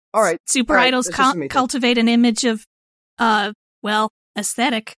guess All right, super all right, idols that's just me. cultivate an image of,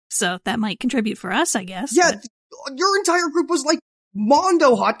 aesthetic, so that might contribute for us, I guess. Yeah, but- your entire group was like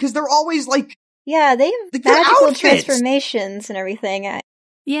Mondo hot because they're always like Yeah, they have Like, their magical outfits! transformations and everything.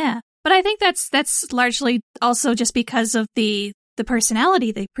 Yeah, but I think that's largely also just because of the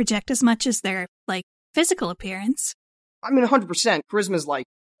personality they project as much as their like physical appearance. I mean 100%. Charisma's like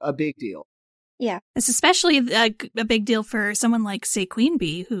a big deal. It's especially a big deal for someone like, say, Queen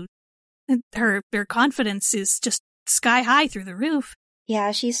Bee, who her confidence is just sky high through the roof.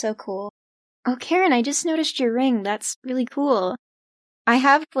 Yeah, she's so cool. Oh, Karen, I just noticed your ring. That's really cool. I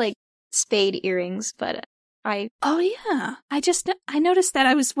have, like, spade earrings, but Oh yeah, I noticed that.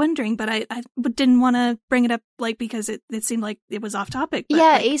 I was wondering, but I didn't want to bring it up, like, because it seemed like it was off topic. But, yeah,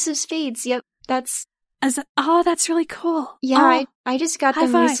 like, Ace of Spades. Yep, that's... that's really cool. Yeah, Oh, I just got high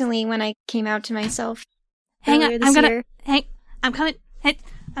them five. recently when I came out to myself. Hang earlier on, this I'm gonna year. hang. I'm coming. Hey,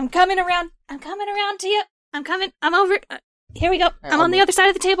 I'm coming around. I'm coming around to you. I'm coming. I'm over. Here we go. I'm I'll on the move. other side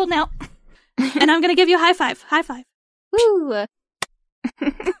of the table now, and I'm gonna give you a high five. High five. Woo!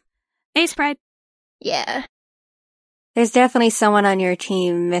 Ace Pride. Yeah. There's definitely someone on your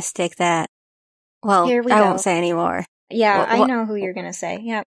team, Mystic, that... Well, Here we I go. won't say anymore. Yeah, What- I what- know who you're gonna say.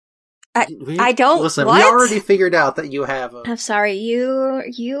 Yeah. I don't... Listen, what? we already figured out that you have a... I'm sorry,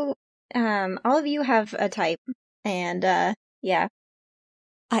 all of you have a type. And, yeah.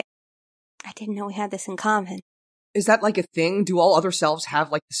 I didn't know we had this in common. Is that like a thing? Do all other selves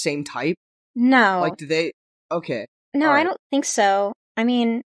have like the same type? No. Like, do they? Okay. No, All I right. don't think so. I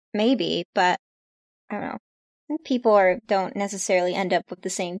mean, maybe, but I don't know. I think people don't necessarily end up with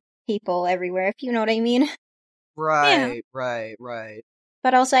the same people everywhere, if you know what I mean. Right.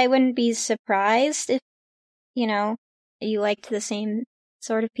 But also, I wouldn't be surprised if, you liked the same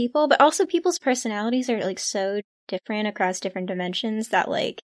sort of people. But also, people's personalities are, like, so different across different dimensions that,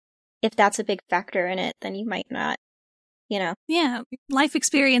 like, if that's a big factor in it, then you might not, Yeah, life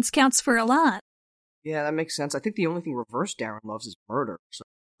experience counts for a lot. Yeah, that makes sense. I think the only thing reverse Darren loves is murder. So.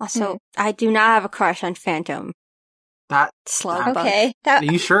 Also, I do not have a crush on Phantom That... Slug. Okay. Are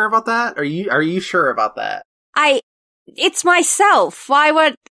you sure about that? Are you sure about that? It's myself. Why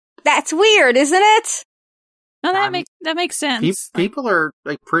would... That's weird, isn't it? No, I'm- that makes sense. People are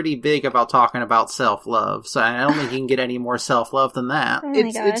like pretty big about talking about self-love, so I don't think you can get any more self-love than that. Oh my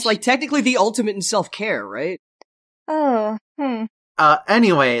It's gosh. like technically the ultimate in self-care, right? Oh,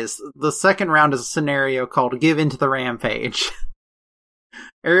 Anyways, the second round is a scenario called Give Into the Rampage.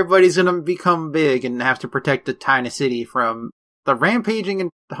 Everybody's gonna become big and have to protect a tiny city from the rampaging and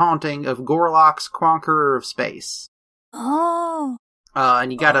haunting of Gorlock's Conqueror of Space. Oh,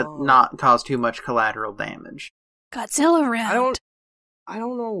 And you gotta Oh. not cause too much collateral damage. Godzilla round. I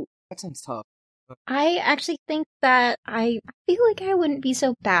don't know. That sounds tough. I actually think that I feel like I wouldn't be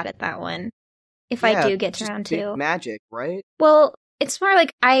so bad at that one if I Yeah, do get to just round big 2. magic, right? Well, it's more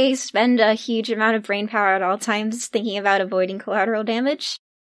like I spend a huge amount of brain power at all times thinking about avoiding collateral damage.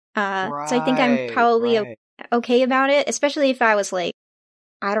 So I think I'm Right, probably right. okay about it, especially if I was like,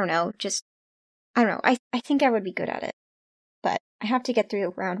 I don't know. I think I would be good at it. But I have to get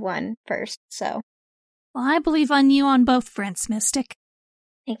through round 1 first, so Well, I believe on you on both fronts, Mystic.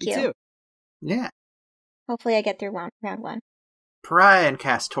 thank Me you. too. Yeah. Hopefully I get through round 1. Pariah and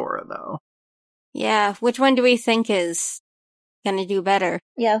Castora, though. Yeah, which one do we think is gonna do better?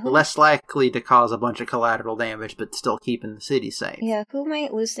 Yeah, Less likely to cause a bunch of collateral damage, but still keeping the city safe. who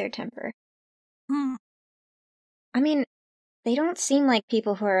might lose their temper? Hmm. I mean, they don't seem like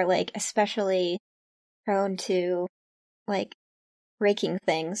people who are, like, especially prone to, like, breaking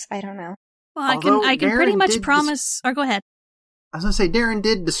things. I don't know. Well, Although I can pretty Darren much did promise. Or go ahead. I was gonna say, Darren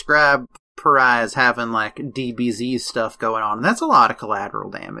did describe Parai as having, like, DBZ stuff going on, and that's a lot of collateral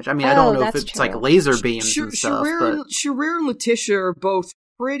damage. I mean, I don't know if that's it's, true. like, laser beams and stuff, but... Sharir and Letitia are both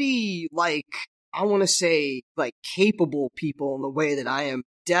pretty, like, I want to say, like, capable people in the way that I am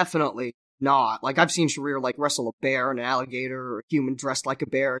definitely not. Like, I've seen Sharir, like, wrestle a bear, an alligator, or a human dressed like a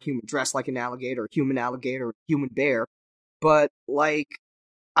bear, a human dressed like an alligator, a human alligator, a human bear. But, like,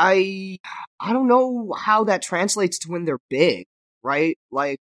 I don't know how that translates to when they're big, right?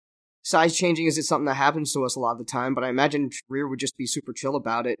 Like, size changing isn't something that happens to us a lot of the time, but I imagine Sharir would just be super chill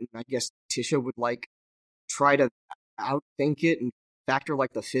about it, and I guess Tisha would, like, try to outthink it and factor,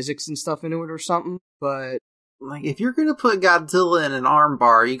 like, the physics and stuff into it or something, but... Like, if you're gonna put Godzilla in an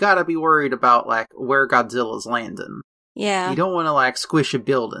armbar, you gotta be worried about, like, where Godzilla's landing. Yeah. You don't want to, like, squish a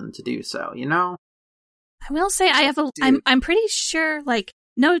building to do so, you know? I will say I'm pretty sure, like,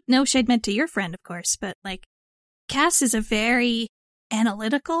 no shade meant to your friend, of course, but, like, Cass is a very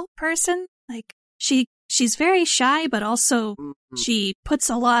analytical person. Like, she's very shy, but also she puts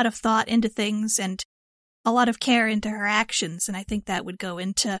a lot of thought into things and a lot of care into her actions, and I think that would go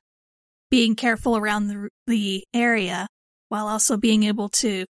into being careful around the area while also being able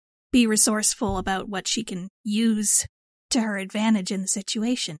to be resourceful about what she can use to her advantage in the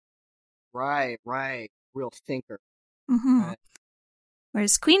situation. Right. Real thinker. Mm-hmm. Right.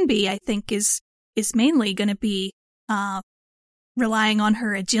 Whereas Queen Bee, I think, is mainly going to be relying on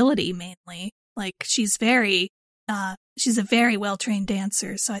her agility mainly. Like, she's a very well-trained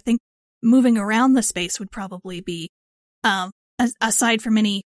dancer, so I think moving around the space would probably be, aside from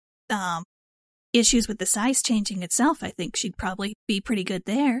any issues with the size changing itself, I think she'd probably be pretty good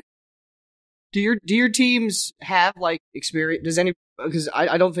there. Do your teams have, like, experience? Does any? Because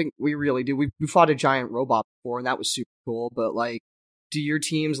I don't think we really do. We fought a giant robot before, and that was super cool. But, like, do your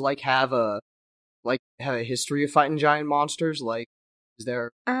teams, like, have a history of fighting giant monsters? Like, is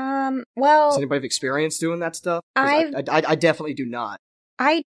there? Well, does anybody have experience doing that stuff? I definitely do not.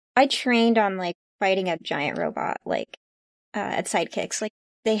 I trained on, like, fighting a giant robot, like, at Sidekicks. Like,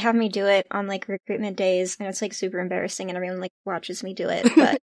 they have me do it on, like, recruitment days, and it's, like, super embarrassing, and everyone, like, watches me do it.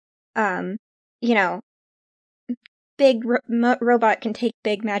 But, you know, big robot can take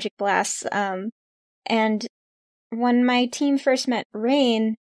big magic blasts. And when my team first met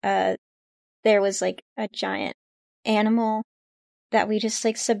Rain, there was, like, a giant animal that we just,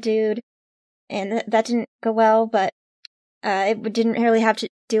 like, subdued, and that didn't go well, but it didn't really have to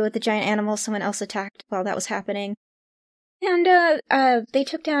deal with the giant animal. Someone else attacked while that was happening. And they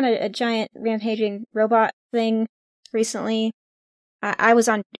took down a giant rampaging robot thing recently. I was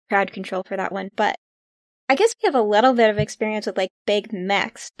on crowd control for that one, but I guess we have a little bit of experience with, like, big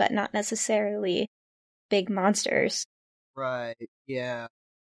mechs, but not necessarily big monsters. Right, yeah.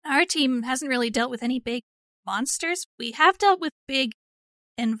 Our team hasn't really dealt with any big monsters. We have dealt with big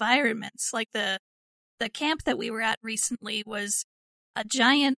environments. Like, the camp that we were at recently was a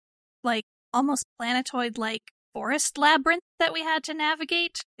giant, like, almost planetoid-like forest labyrinth that we had to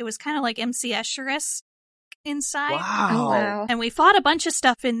navigate. It was kind of like MC Escherus inside. Wow. Oh, wow. And we fought a bunch of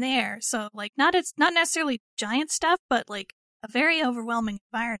stuff in there. So, like, not necessarily giant stuff, but, like, a very overwhelming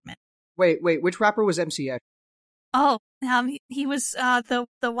environment. Wait, which rapper was MCX? Oh, he was the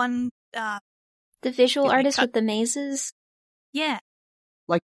one. The visual artist with the mazes? Yeah.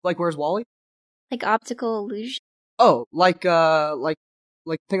 Like where's Wally? Like optical illusion? Oh, like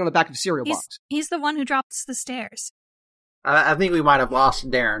thing on the back of the cereal box. He's the one who drops the stairs. I think we might have lost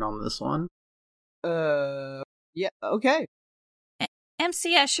Darren on this one. Yeah, okay.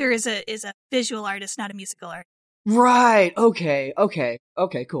 MC Escher is a visual artist, not a musical artist. Right, okay,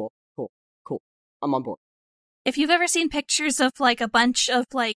 cool. I'm on board. If you've ever seen pictures of, like, a bunch of,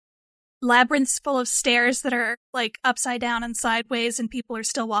 like, labyrinths full of stairs that are, like, upside down and sideways and people are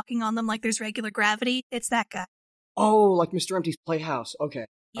still walking on them like there's regular gravity, it's that guy. Oh, like Mr. Empty's Playhouse. Okay.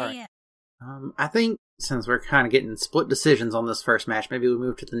 Yeah. All right. I think since we're kind of getting split decisions on this first match, maybe we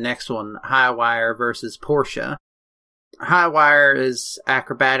move to the next one, Highwire versus Portia. Highwire is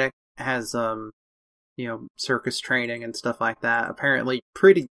acrobatic, has, circus training and stuff like that. Apparently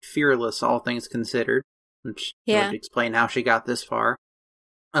pretty fearless, all things considered, which would explain how she got this far.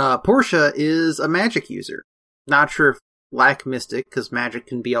 Portia is a magic user. Not sure if like Mystic, because magic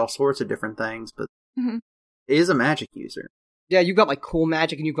can be all sorts of different things, but is a magic user. Yeah, you've got, like, cool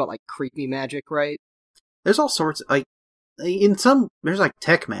magic and you've got, like, creepy magic, right? There's all sorts, like, there's, like,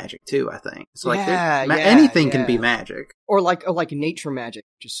 tech magic, too, I think. So, like, anything can be magic. Or like nature magic,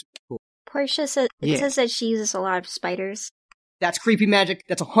 which is cool. Portia says that she uses a lot of spiders. That's creepy magic.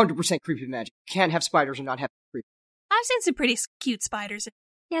 That's 100% creepy magic. You can't have spiders and not have creepy. I've seen some pretty cute spiders.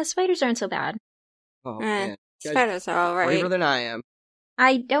 Yeah, spiders aren't so bad. Oh, man. You guys Spiders are are braver alright. than I am.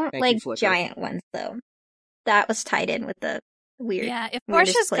 I don't Thank you, like Flicker. giant ones, though. That was tied in with the weirdest Yeah, if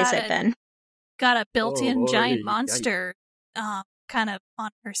place Portia's I've been. got a built-in Oh, giant yeah. monster kind of on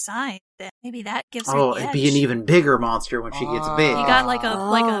her side, then maybe that gives her Oh, the it'd be an edge. even bigger monster when she gets big. You got like a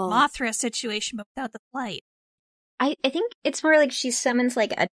Oh. Mothra situation, but without the blight. I think it's more like she summons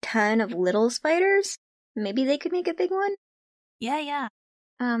like a ton of little spiders. Maybe they could make a big one. Yeah.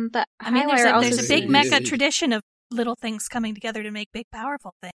 But I mean, Highwire also there's a big seems- mecha tradition of little things coming together to make big,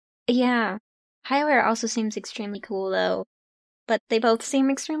 powerful things. Yeah, Highwire also seems extremely cool though. But they both seem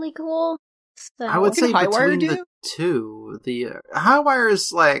extremely cool. So I would What can say Highwire between do? the two, the Highwire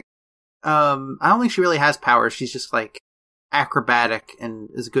is like, I don't think she really has powers. She's just like acrobatic and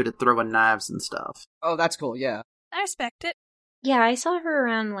is good at throwing knives and stuff. Oh, that's cool, yeah. I respect it. yeah, I saw her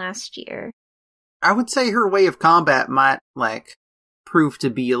around last year. I would say her way of combat might like prove to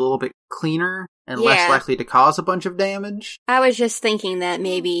be a little bit cleaner and less Yeah. likely to cause a bunch of damage. I was just thinking that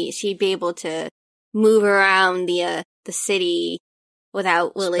maybe she'd be able to move around the city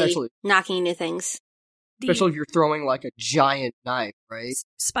without really Especially- knocking into things. The Especially if you're throwing like a giant knife, right?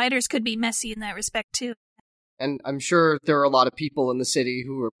 spiders could be messy in that respect too. And I'm sure there are a lot of people in the city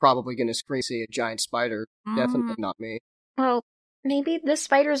who are probably going to scream see a giant spider. Definitely not me. Well, maybe the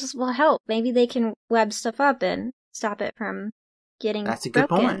spiders will help. Maybe they can web stuff up and stop it from getting That's a good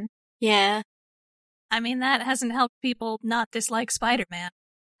broken. point. Yeah. I mean, that hasn't helped people not dislike Spider-Man.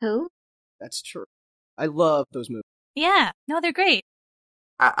 Who? That's true. I love those movies. Yeah, no, they're great.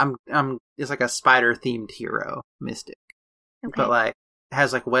 I'm it's like a spider themed hero, Mystic, Okay. but like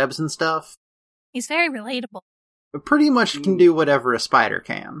has like webs and stuff. He's very relatable. But pretty much can do whatever a spider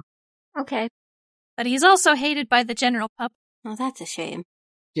can. Okay. But he's also hated by the general public. Oh, that's a shame.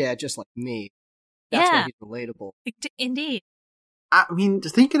 Yeah, just like me. That's Yeah. why he's relatable. Indeed. I mean,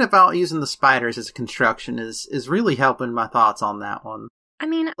 thinking about using the spiders as a construction is really helping my thoughts on that one. I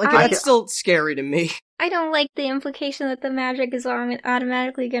mean, Like, I that's still scary to me. I don't like the implication that the magic is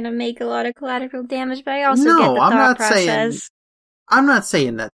automatically going to make a lot of collateral damage, but I also No, get the I'm thought not process. saying- I'm not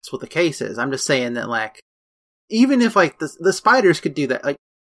saying that's what the case is. I'm just saying that, like, even if, like, the spiders could do that, like,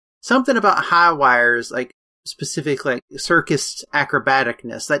 something about high wires, like, specific, like, circus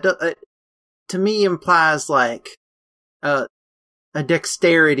acrobaticness, that to me implies, like, a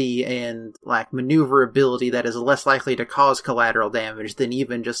dexterity and, like, maneuverability that is less likely to cause collateral damage than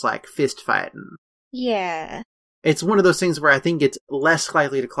even just, like, fist fighting. Yeah. It's one of those things where I think it's less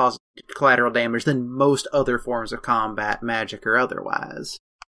likely to cause collateral damage than most other forms of combat, magic or otherwise.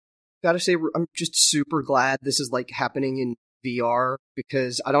 Gotta say, I'm just super glad this is like happening in VR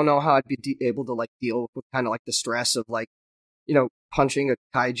because I don't know how I'd be able to like deal with kind of like the stress of like, you know, punching a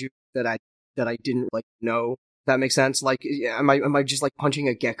kaiju that I didn't like know. If that makes sense. Like, am I just like punching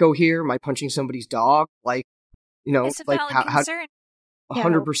a gecko here? Am I punching somebody's dog? Like, you know, It's a like valid how concern.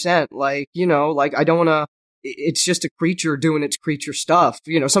 100%. Like, you know, like I don't want to. It's just a creature doing its creature stuff.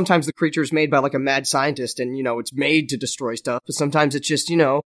 You know, sometimes the creature is made by like a mad scientist and, you know, it's made to destroy stuff. But sometimes it's just, you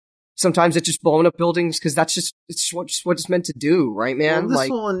know, sometimes it's just blowing up buildings because that's just what it's meant to do, right, man? Well, this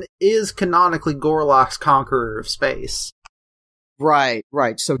like, one is canonically Gorlock's Conqueror of Space. right.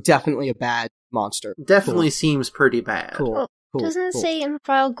 So definitely a bad monster. Definitely seems pretty bad. Cool. Well, Cool. Doesn't it cool. say in the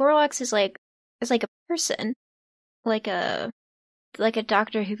file Gorlox is like a person, like a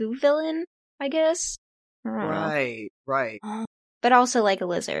Doctor Who villain, I guess. I don't know. Right. But also like a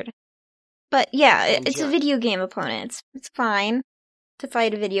lizard. But yeah, And it's a giant. video game opponent. It's fine to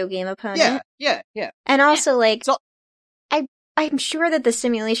fight a video game opponent. Yeah. And also, like, So- I'm sure that the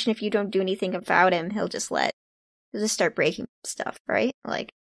simulation, if you don't do anything about him, he'll just start breaking stuff, right?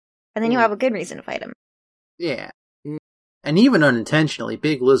 Like, and then you'll Mm. have a good reason to fight him. Yeah. Mm. And even unintentionally,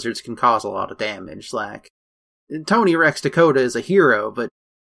 big lizards can cause a lot of damage. Like, Tony Rex Dakota is a hero, but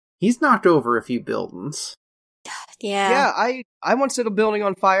he's knocked over a few buildings. Yeah. I once set a building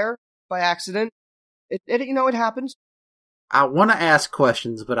on fire by accident. It you know, it happens. I want to ask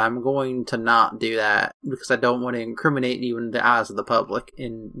questions, but I'm going to not do that because I don't want to incriminate you in the eyes of the public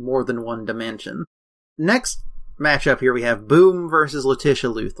in more than one dimension. Next matchup here we have Boom versus Letitia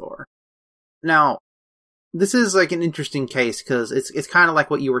Luthor. Now, this is like an interesting case because it's kind of like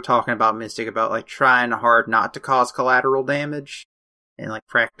what you were talking about, Mystic, about like trying hard not to cause collateral damage and like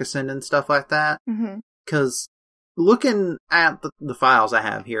practicing and stuff like that. Mm-hmm. Because looking at the files I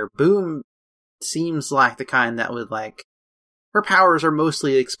have here, Boom seems like the kind that would like, her powers are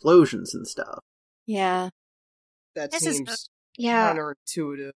mostly explosions and stuff. Yeah. That This is- seems Yeah.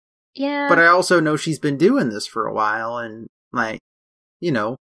 counterintuitive. Yeah. But I also know she's been doing this for a while, and Like,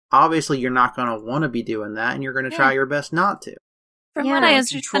 obviously you're not going to want to be doing that, and you're going to try your best not to. From Yeah, what I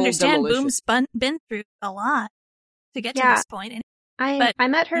controlled understand, demolition. Boom's been through a lot to get to Yeah. this point. And I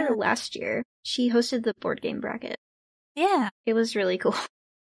met her yeah. last year. She hosted the board game bracket. yeah, It was really cool.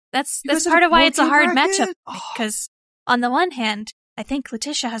 that's You guys part have of why board it's a game hard bracket? matchup. Oh. Because on the one hand, I think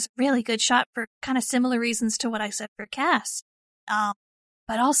Letitia has a really good shot for kind of similar reasons to what I said for Cass.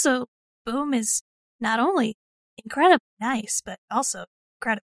 But also, Boom is not only incredibly nice, but also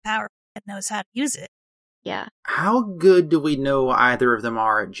incredibly powerful and knows how to use it. Yeah. How good do we know either of them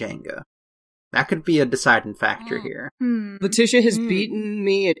are at Jenga? That could be a deciding factor here. Letitia has Hmm. beaten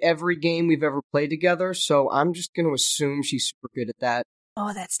me at every game we've ever played together, so I'm just going to assume she's super good at that.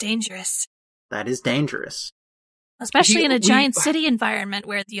 Oh, that's dangerous. That is dangerous. Especially in a We- giant city environment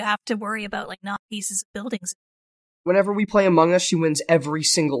where you have to worry about, like, not pieces of buildings. Whenever we play Among Us, she wins every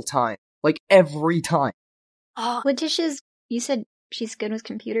single time. Like, every time. Oh, Letitia's, you said she's good with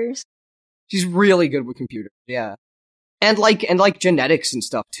computers? She's really good with computers, yeah. And like genetics and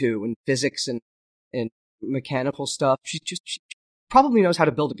stuff too, and physics and mechanical stuff. She probably knows how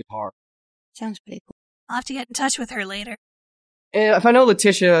to build a guitar. Sounds pretty cool. I'll have to get in touch with her later. And if I know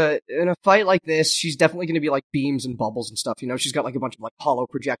Letitia, in a fight like this, she's definitely going to be like beams and bubbles and stuff. She's got like a bunch of like hollow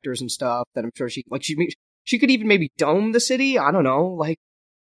projectors and stuff that I'm sure she could even maybe dome the city. I don't know. Like,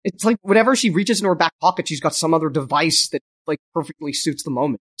 it's like whenever she reaches into her back pocket, she's got some other device that like perfectly suits the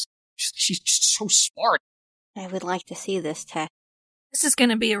moment. She's just so smart. I would like to see this tech. This is going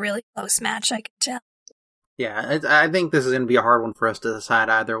to be a really close match, I can tell. Yeah, I think this is going to be a hard one for us to decide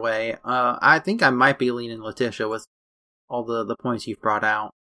either way. I think I might be leaning Letitia with all the points you've brought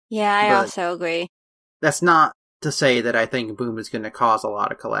out. Yeah, I But- also agree. That's not to say that I think Boom is going to cause a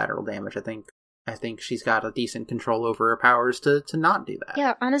lot of collateral damage. I think she's got a decent control over her powers to not do that.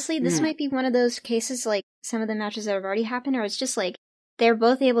 Yeah, honestly, this Hmm. might be one of those cases like some of the matches that have already happened, or it's just like they're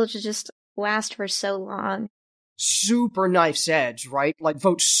both able to just last for so long. Super knife's edge, right? Like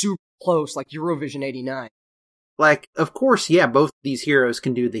vote super close, like Eurovision '89. Like, of course, yeah, both these heroes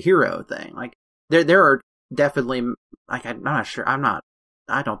can do the hero thing. Like, there are definitely, like, I'm not sure,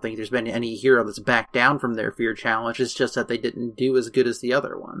 I don't think there's been any hero that's backed down from their fear challenge. It's just that they didn't do as good as the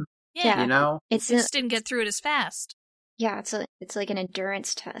other one. Yeah. You know? It's They just didn't get through it as fast. yeah, it's like an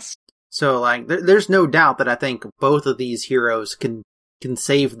endurance test. So, like, there's no doubt that I think both of these heroes can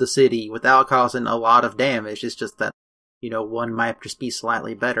save the city without causing a lot of damage. It's just that, one might just be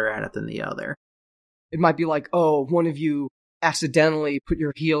slightly better at it than the other. It might be like, oh, one of you accidentally put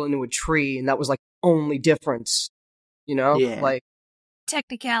your heel into a tree, and that was like only difference. Yeah. Like,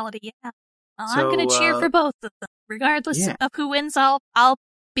 Technicality, yeah. Well, So, I'm going to cheer for both of them. Regardless yeah. of who wins, I'll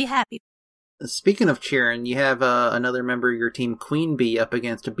be happy. Speaking of cheering, you have another member of your team, Queen Bee, up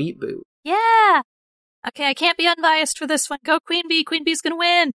against a Beat Boot. Yeah! Okay, I can't be unbiased for this one. Go Queen Bee! Queen Bee's going to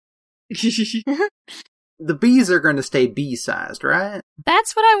win! The bees are going to stay bee-sized, right?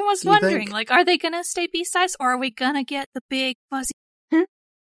 That's what I was You wondering. think? Like, are they going to stay bee-size, or are we going to get the big fuzzy?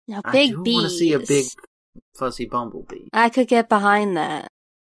 Now, I big do bees. want to see a big fuzzy bumblebee. I could get behind that.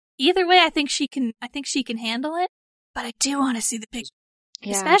 Either way, I think she can handle it, but I do want to see the big,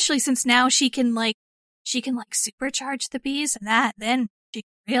 Yeah. especially since now she can supercharge the bees, and then she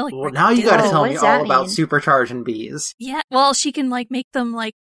can really. Well, bring now it you to gotta the- tell what me does all that about mean? supercharging bees. Yeah, well, she can make them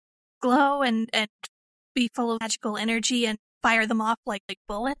glow and be full of magical energy and fire them off like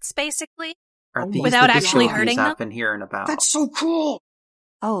bullets, basically. Are Oh, these without the actually disco bees hurting them? I've been hearing about. that's so cool.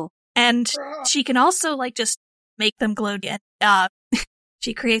 Oh, And she can also just make them glow again.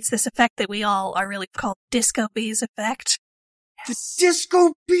 She creates this effect that we all are really called disco bees effect. The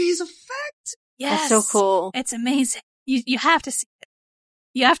disco bees effect. Yes, that's so cool. It's amazing. You have to see it.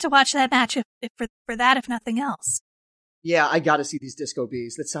 You have to watch that match for that, if nothing else. Yeah, I gotta see these disco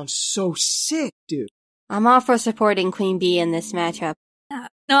bees. That sounds so sick, dude. I'm all for supporting Queen Bee in this matchup. No,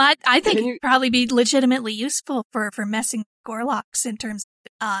 I think Can you- it'd probably be legitimately useful for messing with Gorlox in terms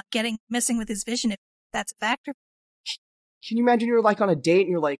of messing with his vision if that's a factor. Can you imagine you're on a date and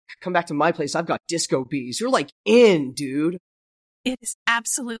you're like, come back to my place, I've got disco bees. You're in, dude. It is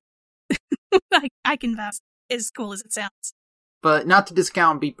absolute. I can vouch. As cool as it sounds. But not to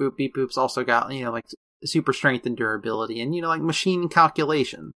discount Beep Boop. Beep Boop's also got, super strength and durability and, machine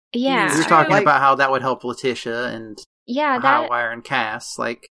calculation. Yeah. We were True. talking Like- about how that would help Letitia and Yeah, that Hotwire and Cass.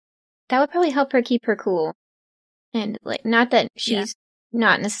 that would probably help her keep her cool. And not that she's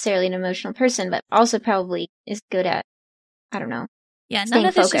not necessarily an emotional person, but also probably is good at, I don't know. Yeah, Staying none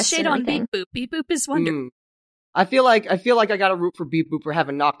of this is focused shade and on everything. Beep Boop. Beep Boop is wonderful. I feel like I gotta root for Beep Boop for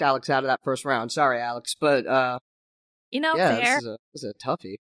having knocked Alex out of that first round. Sorry, Alex, but You know, yeah, fair. this is a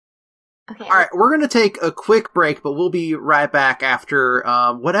toughie. Okay. All right, we're going to take a quick break, but we'll be right back after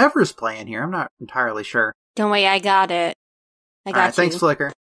whatever's playing here. I'm not entirely sure. Don't worry, I got it. I got All right, you. thanks,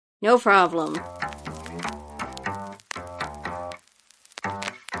 Flicker. No problem.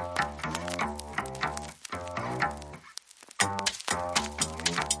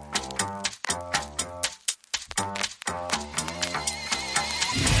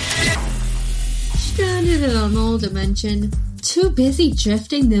 Stranded in an old dimension, too busy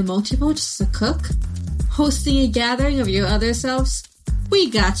drifting the multiverse to cook? Hosting a gathering of your other selves? We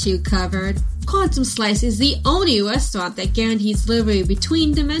got you covered. Quantum Slice is the only restaurant that guarantees delivery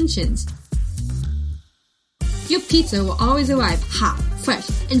between dimensions. Your pizza will always arrive hot, fresh,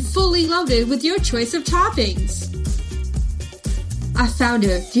 and fully loaded with your choice of toppings. Our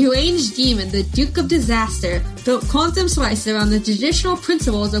founder, deranged demon, the Duke of Disaster, built Quantum Slice around the traditional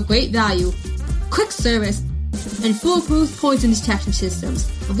principles of great value, quick service, and foolproof poison detection systems,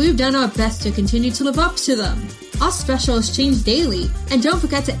 and we've done our best to continue to live up to them. Our specials change daily, and don't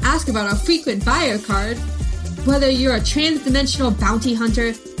forget to ask about our frequent buyer card. Whether you're a trans-dimensional bounty hunter,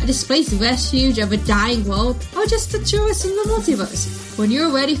 a displaced refuge of a dying world, or just a tourist in the multiverse, when you're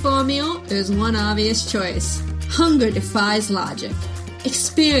ready for a meal, there's one obvious choice. Hunger defies logic.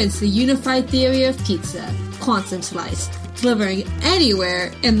 Experience the unified theory of pizza, Quantum Slice, delivering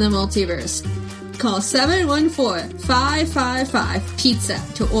anywhere in the multiverse. Call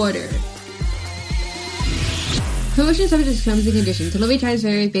 714-555-PIZZA to order. Promotion subject to terms and conditions. Delivery times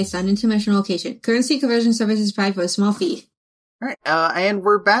vary based on international location. Currency conversion services provide for a small fee. All right, and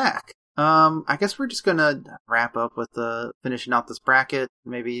we're back. I guess we're just gonna wrap up with finishing out this bracket.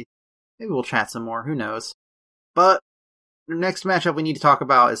 Maybe we'll chat some more. Who knows? But the next matchup we need to talk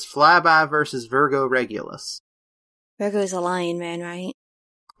about is Flyby versus Virgo Regulus. Virgo's a lion man, right?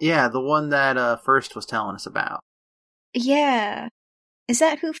 Yeah, the one that First was telling us about. Yeah. Is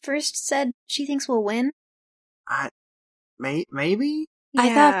that who First said she thinks will win? Maybe? Yeah.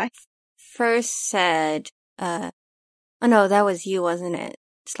 I thought First said, oh no, that was you, wasn't it?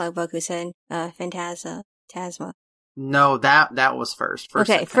 Slowpoke who said, Phantasma. No, that was First.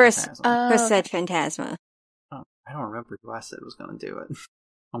 Okay, said First Phantasma. First said Phantasma. Oh, I don't remember who I said was going to do it.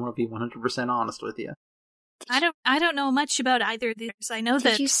 I'm going to be 100% honest with you. I don't know much about either of these. I know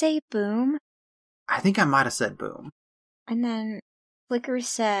Did that you say Boom? I think I might have said Boom. And then Flicker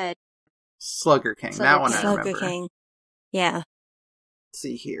said Slugger King. Slugger That one King. I Slugger remember. King. Yeah. Let's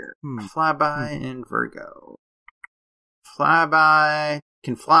see here. Flyby and Virgo. Flyby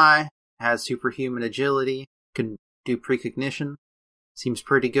can fly, has superhuman agility, can do precognition. Seems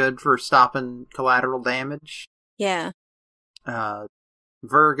pretty good for stopping collateral damage. Yeah.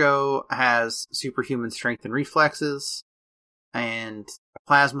 Virgo has superhuman strength and reflexes, and a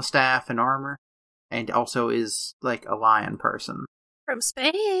plasma staff and armor, and also is like a lion person. from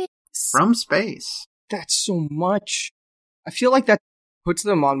space. From space. That's so much. I feel like that puts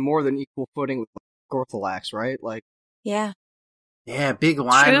them on more than equal footing with Gorthalax, right? Like, Yeah. Yeah, big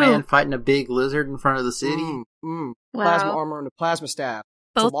lion True. man fighting a big lizard in front of the city. Plasma Wow. armor and a plasma staff.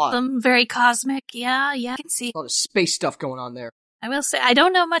 It's Both a lot. of them very cosmic. Yeah, I can see. A lot of space stuff going on there. I will say, I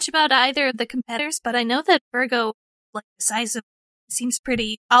don't know much about either of the competitors, but I know that Virgo, like, the size of, seems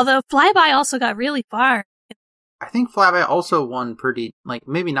pretty, although Flyby also got really far. I think Flyby also won pretty, like,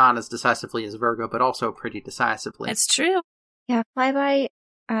 maybe not as decisively as Virgo, but also pretty decisively. It's true. Yeah, Flyby,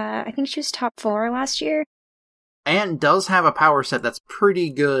 I think she was top 4 last year. And does have a power set that's pretty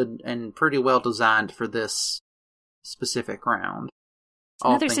good and pretty well designed for this specific round.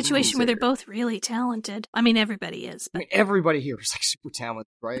 All Another things situation where they're considered. both really talented. I mean, everybody is, I but mean, everybody here is like super talented,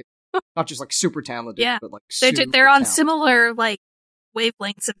 right? Not just like super talented, Yeah. but like they're super they're on talented. similar, like,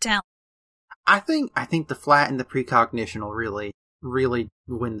 wavelengths of talent. I think the flat and the precognition will really, really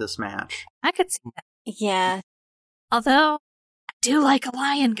win this match. I could see that. Yeah. Although, I do like a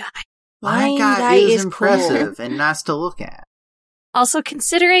lion guy. Lion My guy guy is is impressive and nice to look at. Also,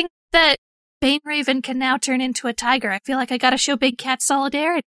 considering that Bane Raven can now turn into a tiger, I feel like I gotta show Big Cat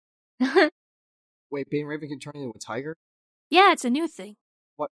solidarity. Wait, Bane Raven can turn into a tiger? Yeah, it's a new thing.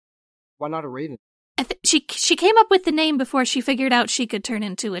 Why not a raven? She came up with the name before she figured out she could turn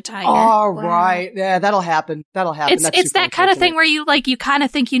into a tiger. All Wow. right. Yeah, that'll happen. That'll happen. It's That's it's super that kind of thing unfortunate. where you kind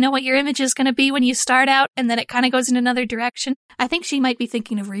of think you know what your image is going to be when you start out, and then it kind of goes in another direction. I think she might be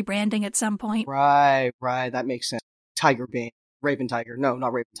thinking of rebranding at some point. Right. That makes sense. Tiger Bane. Raven Tiger. No,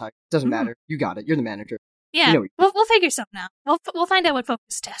 not Raven Tiger. Doesn't Mhm. matter. You got it. You're the manager. Yeah, You know- we'll figure something out. We'll find out what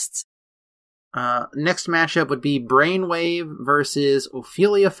focus tests. Next matchup would be Brainwave versus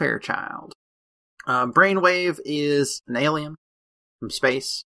Ophelia Fairchild. Brainwave is an alien from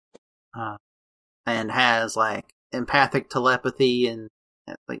space, and has like empathic telepathy and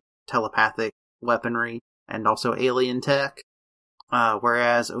like telepathic weaponry and also alien tech.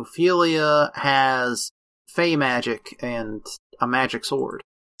 Whereas Ophelia has fey magic and a magic sword.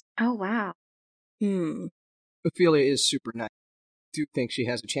 Oh, wow. Ophelia is super nice. I do think she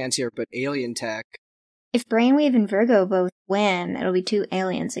has a chance here, but alien tech. If Brainwave and Virgo both win, it'll be 2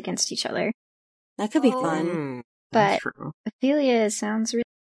 aliens against each other. That could be fun. That's But true. Ophelia sounds really...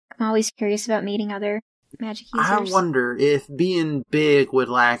 I'm always curious about meeting other magic users. I wonder if being big would,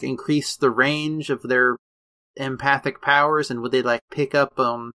 like, increase the range of their empathic powers, and would they, like, pick up,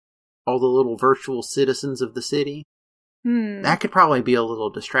 all the little virtual citizens of the city? That could probably be a little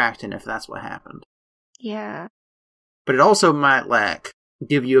distracting if that's what happened. Yeah. But it also might, like,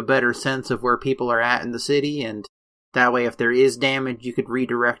 give you a better sense of where people are at in the city, and that way if there is damage, you could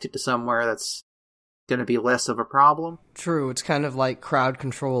redirect it to somewhere that's going to be less of a problem. True, it's kind of like crowd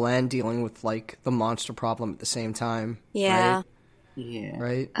control and dealing with, like, the monster problem at the same time. Yeah. Right? Yeah.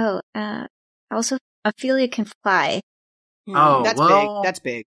 Right? Oh, also, Ophelia can fly. Oh, That's well, big. That's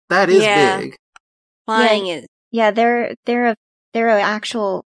big. that is Yeah. big. Flying is. Yeah, they're an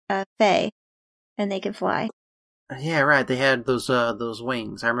actual fae, and they can fly. Yeah, right, they had those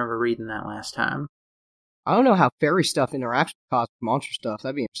wings. I remember reading that last time. I don't know how fairy stuff interacts with cosmic monster stuff.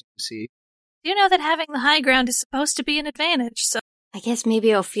 That'd be interesting to see. You know that having the high ground is supposed to be an advantage, so I guess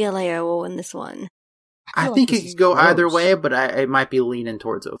maybe Ophelia will win this one. I feel think like it this could go is either close. way, but I might be leaning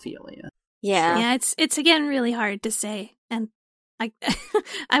towards Ophelia. Yeah. yeah, it's again really hard to say, and I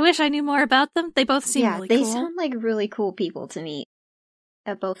I wish I knew more about them. They both seem yeah, really they cool. sound like really cool people to meet.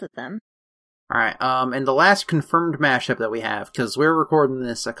 Both of them. Alright, and the last confirmed mashup that we have, because we're recording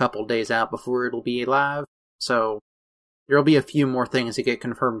this a couple days out before it'll be live, so there'll be a few more things that get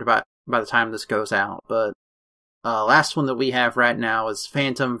confirmed by the time this goes out, but last one that we have right now is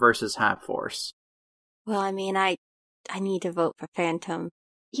Phantom versus Hype Force. Well, I mean, I need to vote for Phantom.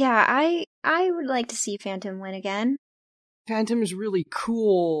 Yeah, I would like to see Phantom win again. Phantom is really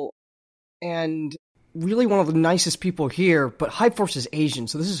cool and really one of the nicest people here, but Hype Force is Asian,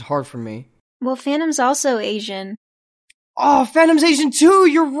 so this is hard for me. Well, Phantom's also Asian. Oh, Phantom's Asian too!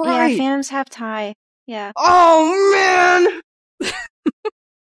 You're right! Yeah, Phantom's half Thai. Yeah. Oh, man!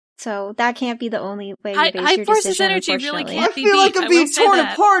 So that can't be the only way you Hype base your Force's decision, energy really unfortunately. can't I be feel like beat, I I'm will being say torn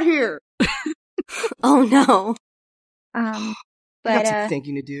that. apart here! Oh no. I But got some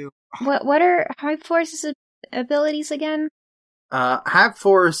thinking to do. what are Hype Force's abilities again? Hype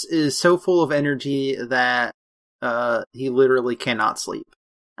Force is so full of energy that he literally cannot sleep.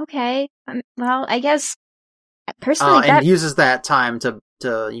 Okay. Well, I guess personally that and uses that time to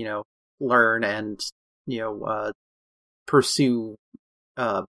learn and pursue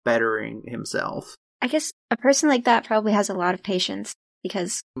bettering himself. I guess a person like that probably has a lot of patience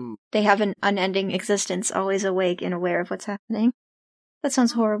because they have an unending existence, always awake and aware of what's happening. That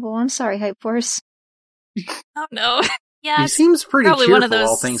sounds horrible. I'm sorry, Hype Force. Oh no. Yeah, He it's seems pretty probably cheerful, one of all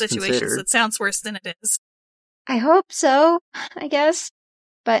those things situations considered. that sounds worse than it is. I hope so, I guess.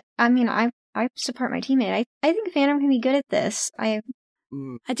 But I mean, I support my teammate. I think Phantom can be good at this. I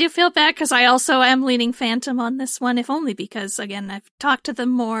do feel bad because I also am leaning Phantom on this one, if only because, again, I've talked to them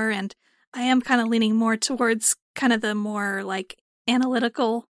more, and I am kind of leaning more towards kind of the more, like,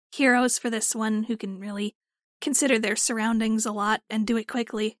 analytical heroes for this one who can really consider their surroundings a lot and do it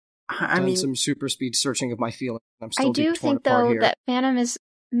quickly. I Done mean, some super speed searching of my feelings. I'm still I do being torn think apart though here. that Phantom is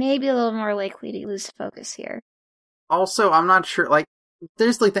maybe a little more likely to lose focus here. also, I'm not sure, like,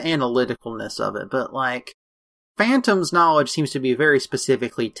 there's, like, the analyticalness of it, but, like, Phantom's knowledge seems to be very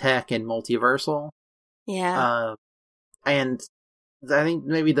specifically tech and multiversal. Yeah. And I think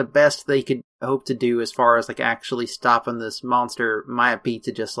maybe the best they could hope to do as far as, like, actually stopping this monster might be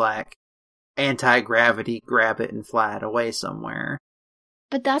to just, like, anti-gravity grab it and fly it away somewhere.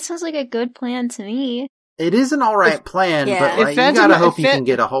 But that sounds like a good plan to me. It is an alright plan, yeah. but If like, you Phantom- gotta hope if you Phan- can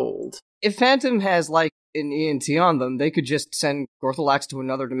get a hold. If Phantom has, like, an ENT on them, they could just send Gorthalax to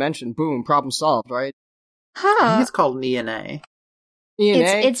another dimension. Boom, problem solved, right? I Huh. think it's called an ENA.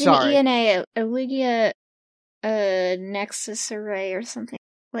 ENA? It's Sorry. an ENA, a Lydia Nexus Array or something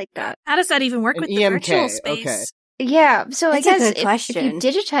like that. How does that even work An with the EMK, virtual space? okay. Yeah, so That's I a guess good if question. you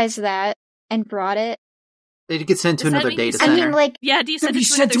digitize that and brought it, It gets sent to Does that another mean you data send- I center. mean, like, Yeah, do you send Could it be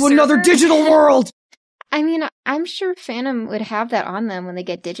to sent another to another server? digital world! I mean, I'm sure Phantom would have that on them when they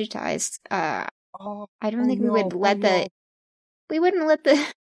get digitized. Oh, I don't think we no, would let no. we wouldn't let the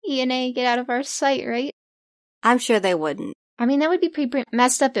ENA get out of our sight, right? I'm sure they wouldn't. I mean, that would be pretty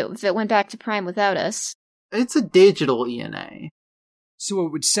messed up if it went back to Prime without us. It's a digital ENA. So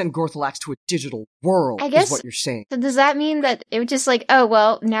it would send Gorthalax to a digital world, I guess- is what you're saying. So does that mean that it would just like, oh,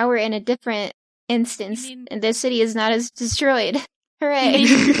 well, now we're in a different instance You mean- and this city is not as destroyed? Hooray.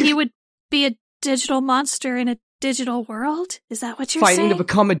 You mean he would be a digital monster in a digital world? Is that what you're Fighting saying? to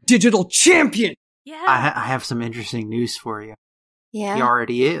become a digital champion! Yeah. I have some interesting news for you. Yeah. He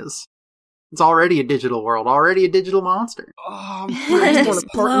already is. It's already a digital world, already a digital monster. Oh, I'm really torn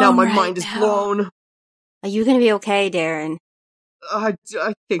apart now. My blown mind is right now. blown. Are you gonna be okay, Darren? I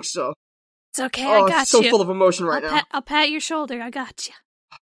think so. It's okay, Oh, I got it's so you. full of emotion right now. I'll pat your shoulder, I got you.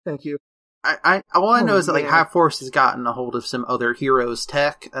 Thank you. All I know Oh, is that like man. High Force has gotten a hold of some other heroes'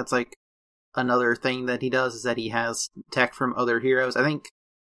 tech. That's like another thing that he does is that he has tech from other heroes. I think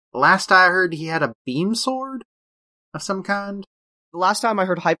last I heard he had a beam sword of some kind. The last time I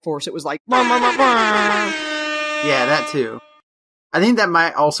heard Hype Force, it was like, "Rah, rah, rah, rah." Yeah, that too. I think that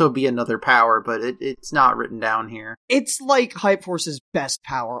might also be another power, but it's not written down here. It's like Hype Force's best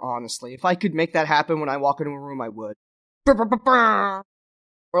power, honestly. If I could make that happen when I walk into a room, I would. Brr, brr, brr, brr.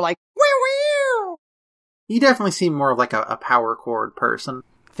 Or like, "Wee, wee." You definitely seem more of like a power chord person.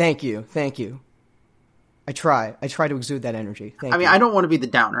 Thank you. I try to exude that energy. Thank I mean, you. I don't want to be the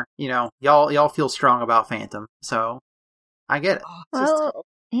downer, you know. Y'all feel strong about Phantom, so I get it. Well,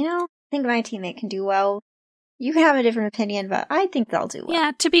 I think my teammate can do well. You can have a different opinion, but I think they'll do well.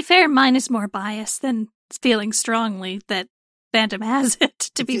 Yeah, to be fair, mine is more biased than feeling strongly that Phantom has it,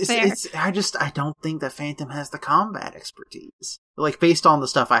 to be fair. I don't think that Phantom has the combat expertise. Like, based on the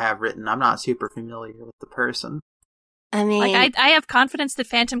stuff I have written, I'm not super familiar with the person. I mean, Like, I have confidence that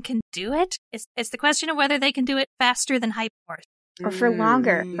Phantom can do it. It's the question of whether they can do it faster than Hype Force. Or for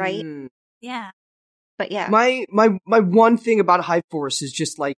longer, right? Yeah. But yeah. My one thing about Hype Force is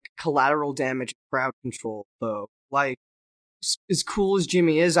just like collateral damage and crowd control, though. Like, as cool as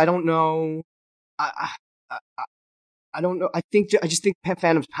Jimmy is, I don't know. I don't know. I just think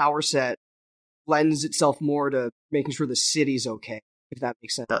Phantom's power set lends itself more to making sure the city's okay, if that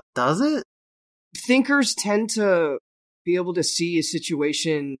makes sense. Does it? Thinkers tend to be able to see a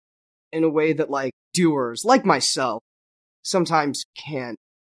situation in a way that, like, doers, like myself, sometimes can't.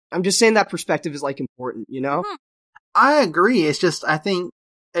 I'm just saying that perspective is, like, important, you know? I agree. It's just, I think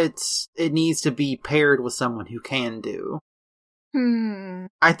it needs to be paired with someone who can do.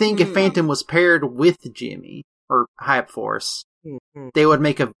 I think if Phantom was paired with Jimmy, or Hype Force, they would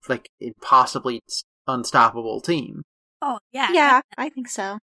make a, like, impossibly unstoppable team. Oh, yeah. Yeah, I think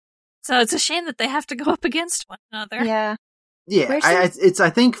so. So it's a shame that they have to go up against one another. Yeah. Yeah, I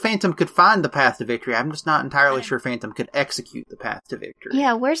think Phantom could find the path to victory. I'm just not entirely sure Phantom could execute the path to victory.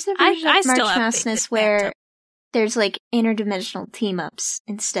 Yeah, where's the I version of still March have Madness faith in where Phantom. there's, like, interdimensional team-ups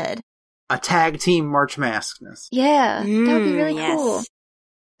instead? A tag team March Maskness. Yeah, that would be really yes. cool.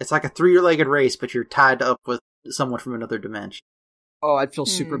 It's like a 3-legged race, but you're tied up with someone from another dimension. Oh, I'd feel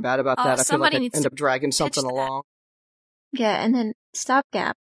super bad about Oh, that. I feel like somebody I'd needs end to up dragging pitch something that. along. Yeah, and then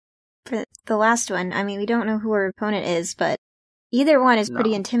Stopgap for the last one. I mean, we don't know who our opponent is, but either one is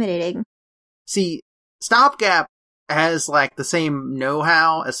pretty No. intimidating. See, Stopgap has, like, the same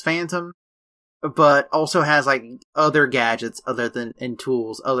know-how as Phantom, but also has, like, other gadgets and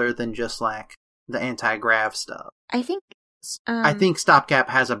tools other than just, like, the anti-grav stuff. I think. I think Stopgap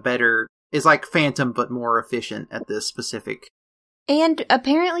is like Phantom, but more efficient at this specific. And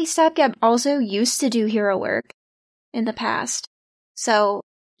apparently Stopgap also used to do hero work in the past. So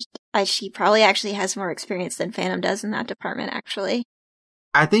she probably actually has more experience than Phantom does in that department, actually.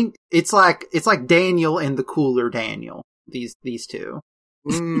 I think it's like Daniel and the cooler Daniel. These two.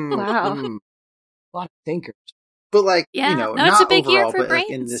 Wow. A lot of thinkers. But, like, Yeah, no, it's not a big year overall, for but like,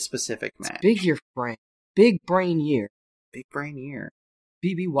 in brains. this specific match. Big year for brain. Big brain year. Big brain year.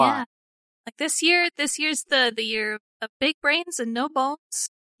 BBY. Yeah. Like this year's the year of big brains and no bones.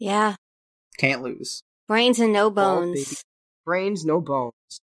 Yeah. Can't lose. Brains and no Bald bones. baby. Brains, no bones.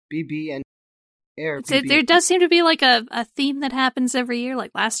 BB and air. So there does seem to be like a theme that happens every year.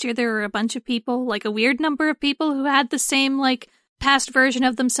 Like last year, there were a bunch of people, like a weird number of people who had the same like past version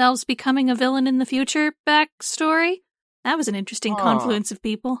of themselves becoming a villain in the future backstory. That was an interesting confluence of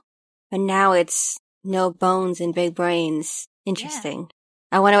people. But now it's no bones and big brains. Interesting.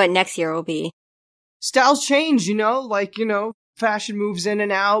 I wonder what next year will be. Styles change, like, fashion moves in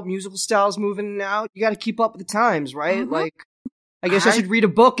and out, musical styles move in and out. You gotta keep up with the times, right? Mm-hmm. Like, I guess I should read a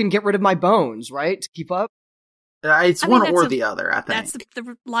book and get rid of my bones, right? To keep up? It's I mean, one or the other, I think. That's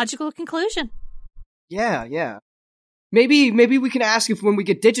the logical conclusion. Yeah. Maybe we can ask if when we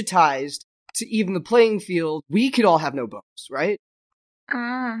get digitized to even the playing field, we could all have no bones, right?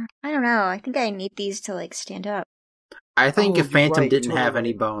 I don't know. I think I need these to, like, stand up. I think if you're Phantom right, didn't have totally.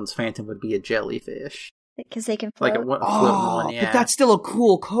 any bones, Phantom would be a jellyfish. Because they can float. Like a floating one, yeah. But that's still a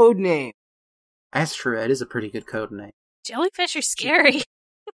cool code name. That's true. It is a pretty good code name. Jellyfish are scary.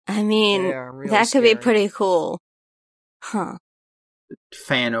 I mean, Yeah, really that could be scary. pretty cool. Huh.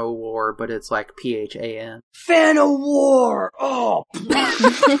 Fan-O-War, but it's like Phan. Fan-O-War! Oh!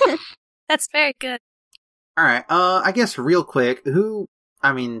 That's very good. Alright, I guess real quick,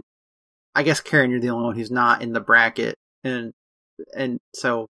 I guess Karen, you're the only one who's not in the bracket, and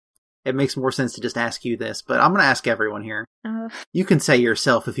so it makes more sense to just ask you this, but I'm gonna ask everyone here. You can say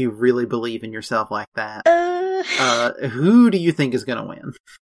yourself if you really believe in yourself like that. Who do you think is gonna win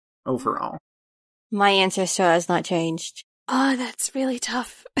overall? My answer still has not changed. Oh, that's really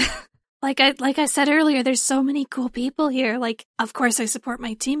tough. Like I said earlier, there's so many cool people here. Like, of course I support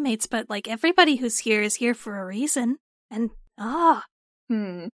my teammates, but like everybody who's here is here for a reason. And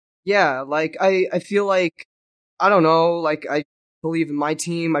Yeah, like I feel like, I don't know, like I believe in my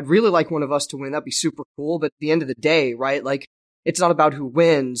team. I'd really like one of us to win. That'd be super cool. But at the end of the day, right, like it's not about who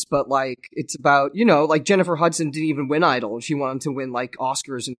wins, but like it's about, like Jennifer Hudson didn't even win Idol. She wanted to win like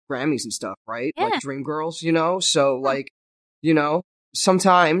Oscars and Grammys and stuff, right? Yeah. Like Dreamgirls, so like,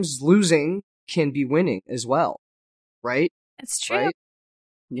 sometimes losing can be winning as well, right? it's true. Right?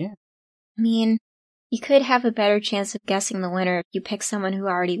 Yeah. I mean, you could have a better chance of guessing the winner if you pick someone who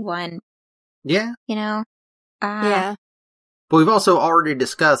already won, Yeah. Yeah. But we've also already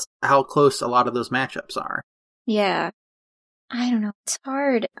discussed how close a lot of those matchups are. Yeah. I don't know. It's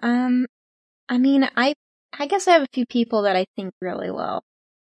hard. I mean, I guess I have a few people that I think really well.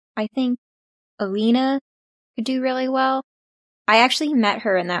 I think Alina could do really well. I actually met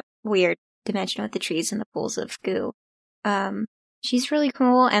her in that weird dimension with the trees and the pools of goo. She's really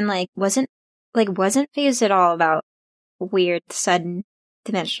cool and wasn't phased at all about weird, sudden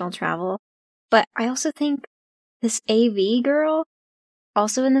dimensional travel. But I also think this AV girl,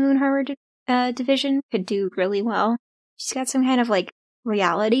 also in the Moon Harbor division, could do really well. She's got some kind of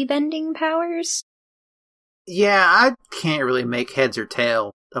reality bending powers. Yeah, I can't really make heads or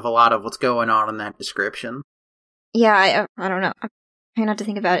tail of a lot of what's going on in that description. Yeah, I don't know. I'm trying not to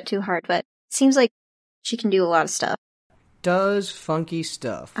think about it too hard, but it seems like she can do a lot of stuff. Does funky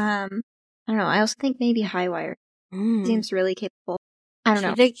stuff. I don't know. I also think maybe Highwire seems really capable. I don't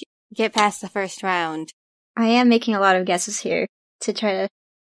know. She did get past the first round. I am making a lot of guesses here to try to,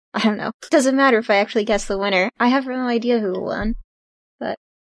 I don't know. Doesn't matter if I actually guess the winner. I have no idea who will win. But,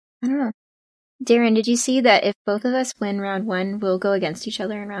 I don't know. Darren, did you see that if both of us win round 1, we'll go against each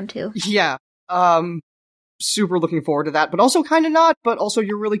other in round 2? Yeah. Super looking forward to that, but also kind of not, but also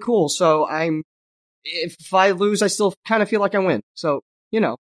you're really cool, so if I lose, I still kind of feel like I win. So,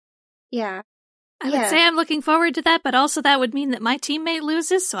 Yeah. I would say I'm looking forward to that, but also that would mean that my teammate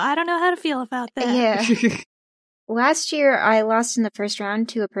loses, so I don't know how to feel about that. Yeah. Last year, I lost in the first round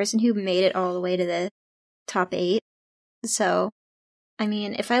to a person who made it all the way to the top 8. So, I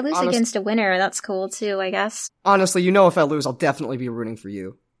mean, if I lose against a winner, that's cool too, I guess. Honestly, if I lose, I'll definitely be rooting for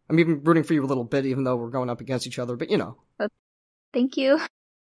you. I'm even rooting for you a little bit, even though we're going up against each other, but Thank you.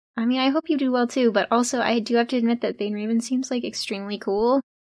 I mean, I hope you do well too, but also I do have to admit that Bane Raven seems extremely cool.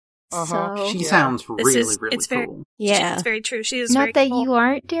 Uh-huh. So, She sounds really, really it's very- cool. Yeah. It's very true. She is not very that cool. you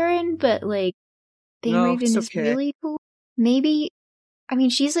aren't, Darren, but Bane No, Raven it's is okay. really cool. Maybe, I mean,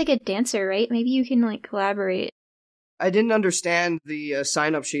 she's a dancer, right? Maybe you can collaborate. I didn't understand the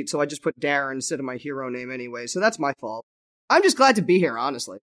sign-up sheet, so I just put Darren instead of my hero name anyway, so that's my fault. I'm just glad to be here,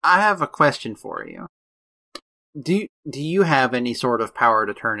 honestly. I have a question for you. Do you have any sort of power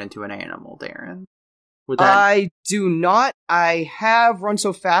to turn into an animal, Darren? Would that... I do not. I have run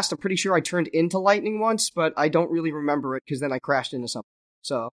so fast, I'm pretty sure I turned into lightning once, but I don't really remember it, because then I crashed into something.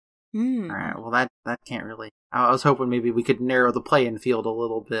 So, Alright, well that can't really... I was hoping maybe we could narrow the playing field a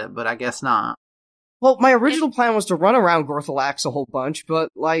little bit, but I guess not. well, my original plan was to run around Gorthalax a whole bunch, but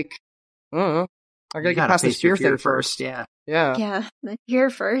I don't know. I gotta You get past the face your spear thing fear first. yeah. Yeah. Yeah, you're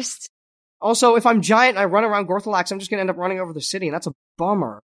first. Also, if I'm giant and I run around Gorthalax, I'm just gonna end up running over the city, and that's a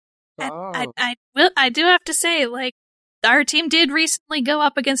bummer. Oh. I do have to say, our team did recently go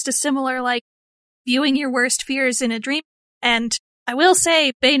up against a similar, viewing your worst fears in a dream, and I will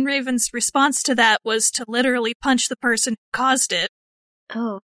say Bane Raven's response to that was to literally punch the person who caused it.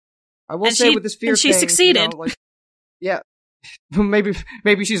 Oh. I will And say she- with this fear and she thing, succeeded. Yeah.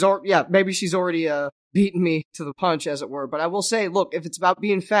 maybe she's already beaten me to the punch, as it were. But I will say, look, if it's about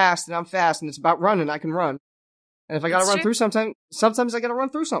being fast, then I'm fast, and it's about running, I can run. And if I gotta That's run true. through sometimes I gotta run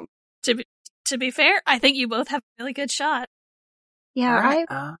through something. To be fair, I think you both have a really good shot. Yeah, Alright,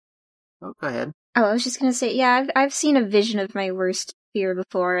 go ahead. I was just gonna say, yeah, I've seen a vision of my worst fear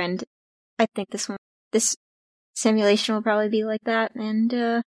before, and I think this simulation will probably be like that, and,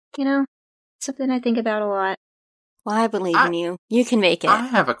 something I think about a lot. Well, I believe in you. You can make it. I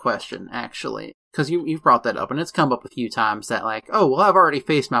have a question, actually, because you've brought that up, and it's come up a few times that, oh, well, I've already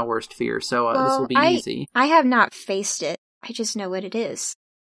faced my worst fear, so this will be easy. I have not faced it. I just know what it is.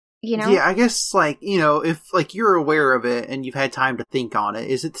 You know? Yeah, I guess, like, you know, if, like, you're aware of it and you've had time to think on it,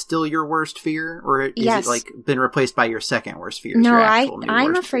 is it still your worst fear? Or is Yes. it, like, been replaced by your second worst fear? No, your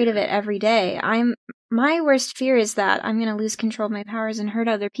I'm afraid of it every day. My worst fear is that I'm going to lose control of my powers and hurt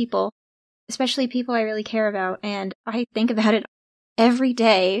other people, especially people I really care about. And I think about it every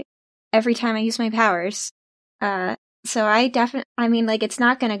day, every time I use my powers. So I mean, like, it's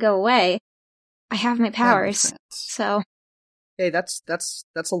not going to go away. I have my powers. So. Hey, that's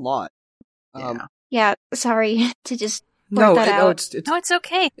a lot. Yeah, sorry to just blurt that out. It's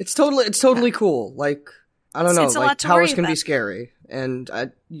okay. It's totally cool. Like, I don't know, it's a like, lot to powers worry can be about. scary, and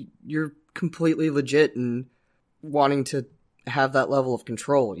you're completely legit in wanting to have that level of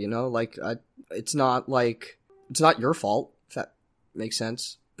control, you know? Like, it's not your fault, if that makes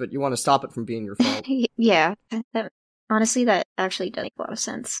sense, but you want to stop it from being your fault. Yeah, honestly, that actually does make a lot of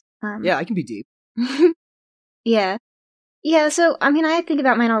sense. Yeah, I can be deep. Yeah. Yeah, so, I mean, I think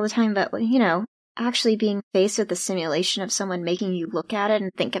about mine all the time, but, you know, actually being faced with the simulation of someone making you look at it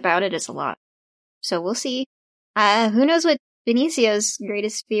and think about it is a lot. So we'll see. Who knows what Benicio's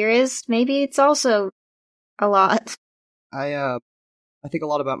greatest fear is? Maybe it's also a lot. I think a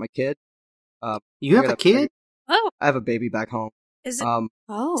lot about my kid. You have a kid? Oh, I have a baby back home. is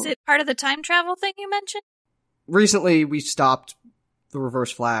it part of the time travel thing you mentioned? Recently we stopped the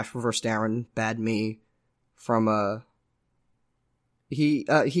Reverse Darren, bad me, from he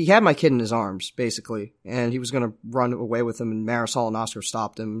had my kid in his arms, basically, and he was gonna run away with him, and Marisol and Oscar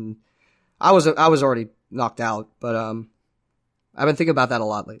stopped him. I was already knocked out, but I've been thinking about that a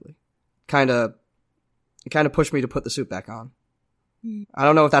lot lately. It kind of pushed me to put the suit back on. I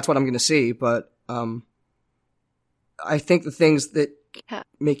don't know if that's what I'm gonna see, but I think the things that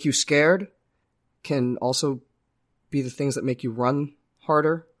make you scared can also be the things that make you run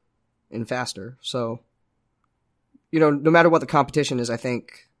harder and faster. So, you know, no matter what the competition is, I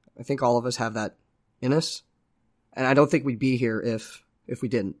think all of us have that in us, and I don't think we'd be here if we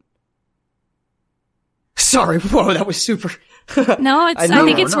didn't. Sorry, whoa, that was super. No, I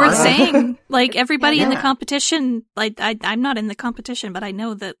think it's worth I- saying. Like, everybody in the Yeah. competition, like, I'm not in the competition, but I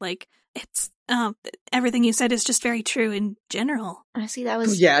know that, like, it's, everything you said is just very true in general. Honestly, that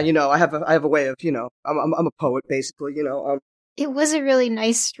was... Yeah, you know, I have a way of, you know, I'm a poet, basically, you know. It was a really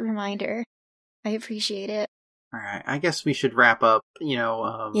nice reminder. I appreciate it. Alright, I guess we should wrap up, you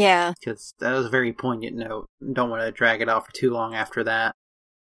know, Yeah. because that was a very poignant note. Don't want to drag it out for too long after that.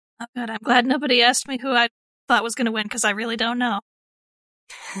 Oh, good. I'm glad nobody asked me who I thought was going to win, because I really don't know.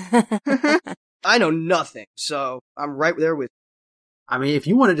 I know nothing, so I'm right there with. I mean, if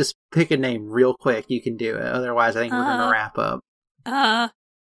you want to just pick a name real quick, you can do it. Otherwise, I think we're going to wrap up.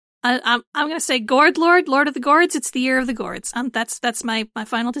 I'm going to say Gord Lord of the Gourds. It's the year of the Gourds. That's my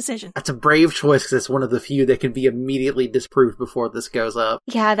final decision. That's a brave choice because it's one of the few that can be immediately disproved before this goes up.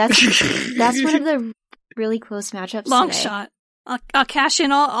 Yeah, that's one of the really close matchups Long today. shot. I'll cash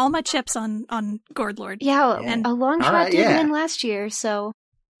in all my chips on Gord Lord. Yeah, And- a long All shot right, did yeah. win last year, so...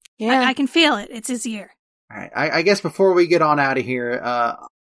 Yeah. I can feel it. It's his year. Alright, I guess before we get on out of here, a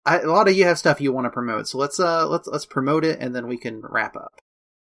lot of you have stuff you want to promote, so let's promote it and then we can wrap up.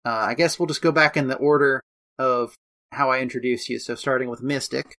 I guess we'll just go back in the order of how I introduced you, so starting with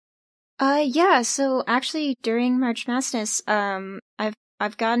Mystic. Yeah, so actually during March Madness,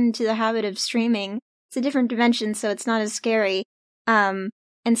 I've gotten into the habit of streaming. It's a different dimension, so it's not as scary.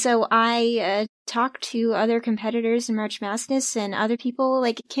 And so I talk to other competitors in March Madness and other people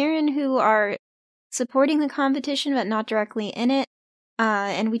like Karen who are supporting the competition but not directly in it.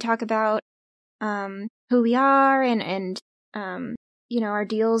 And we talk about who we are and you know, our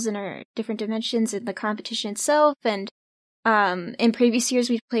deals in our different dimensions in the competition itself. And in previous years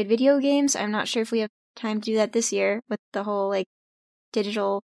we've played video games. I'm not sure if we have time to do that this year with the whole like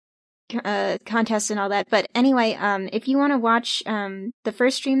digital contest and all that. But anyway, if you want to watch the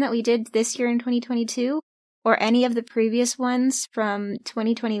first stream that we did this year in 2022 or any of the previous ones from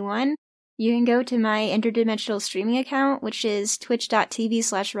 2021, you can go to my interdimensional streaming account, which is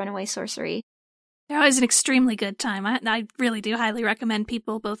twitch.tv/runaway sorcery. They're always an extremely good time. I really do highly recommend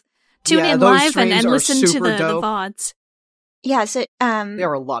people both tune in those live and streams are listen to super the dope. VODs. Yeah, so They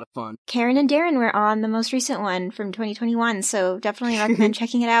are a lot of fun. Karen and Darren were on the most recent one from 2021, so definitely recommend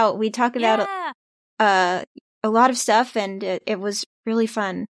checking it out. We talk about Yeah. a lot of stuff, and it was really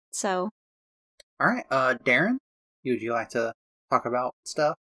fun. So Alright, Darren, would you like to talk about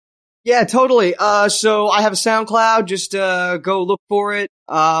stuff? Yeah, totally. So I have a SoundCloud. Just go look for it.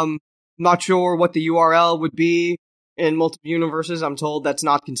 Not sure what the URL would be in multiple universes. I'm told that's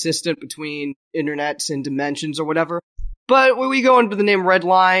not consistent between internets and dimensions or whatever. But when we go under the name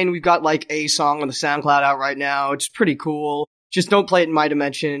Redline, we've got like a song on the SoundCloud out right now. It's pretty cool. Just don't play it in my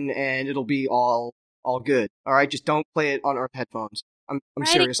dimension and it'll be all good. Alright? Just don't play it on Earth headphones. I'm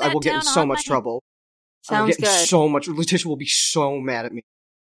serious. I will get in so much trouble. Sounds good. So much. Letitia will be so mad at me.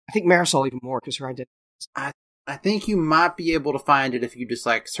 I think Marisol even more because her identity. I think you might be able to find it if you just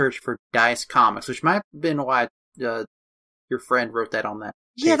like search for Dice Comics, which might have been why your friend wrote that on that.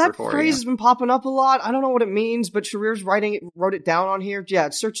 Yeah, that for phrase you. has been popping up a lot. I don't know what it means, but Sharir's wrote it down on here. Yeah,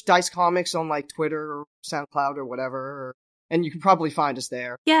 search Dice Comics on like Twitter or SoundCloud or whatever, and you can probably find us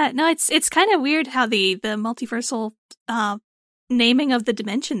there. Yeah, no, it's kind of weird how the multiversal naming of the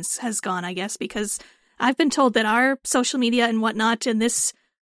dimensions has gone, I guess, because I've been told that our social media and whatnot in this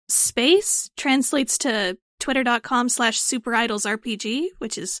space translates to twitter.com/superidolsrpg,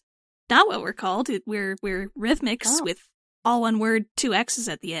 which is not what we're called. We're Rhythmics with all one word, 2 X's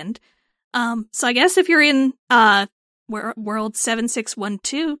at the end. So I guess if you're in World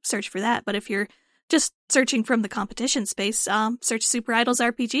 7612, search for that. But if you're just searching from the competition space, search Super Idols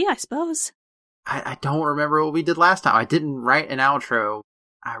RPG, I suppose. I don't remember what we did last time. I didn't write an outro.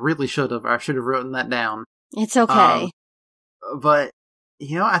 I really should have. I should have written that down. It's okay. But,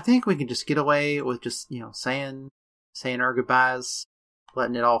 I think we can just get away with just, saying our goodbyes,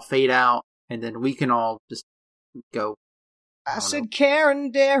 letting it all fade out, and then we can all just go. I said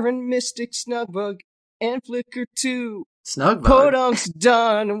Karen, Darren, Mystic, Snugbug, and Flicker too. Snugbug? Podunk's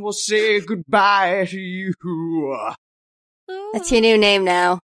done, and we'll say goodbye to you. That's your new name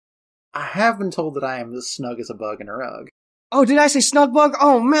now. I have been told that I am as snug as a bug in a rug. Oh, did I say Snugbug?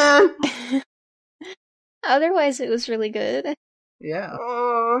 Oh, man! Otherwise, it was really good. Yeah.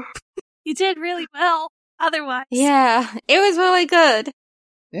 You did really well, otherwise. Yeah, it was really good.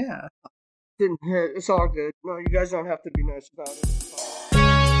 Yeah. Didn't hit. It's all good. No, you guys don't have to be nice about it.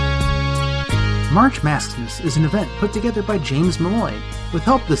 March Maskedness is an event put together by James Malloy, with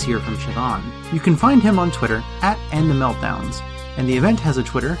help this year from Siobhan. You can find him on Twitter @AndTheMeltdowns, and the event has a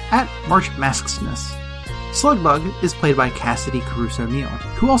Twitter @MarchMaskedness. Slugbug is played by Cassidy Caruso-Neal,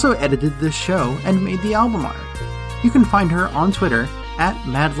 who also edited this show and made the album art. You can find her on Twitter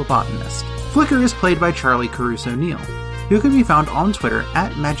 @MadLobotomist. Flicker is played by Charlie Caruso-Neal, who can be found on Twitter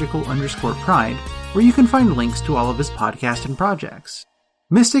 @magical_pride, where you can find links to all of his podcasts and projects.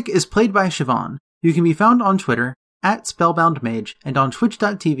 Mystic is played by Siobhan, who can be found on Twitter @spellboundmage and on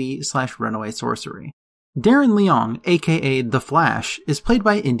twitch.tv/runawaysorcery. Darren Leong, aka The Flash, is played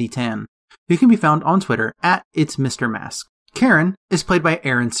by Indy Tan, who can be found on Twitter @It'sMrMask. Karen is played by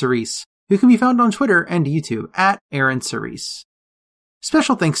Aaron Cerise, who can be found on Twitter and YouTube @AaronCerise.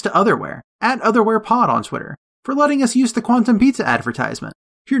 Special thanks to Otherware, @OtherwarePod on Twitter, for letting us use the Quantum Pizza advertisement.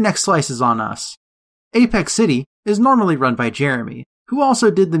 Your next slice is on us. Apex City is normally run by Jeremy, who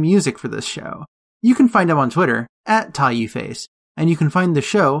also did the music for this show. You can find him on Twitter @TaiYuFace, and you can find the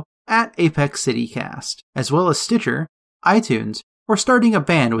show @ApexCityCast, as well as Stitcher, iTunes, or starting a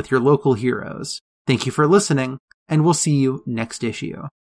band with your local heroes. Thank you for listening, and we'll see you next issue.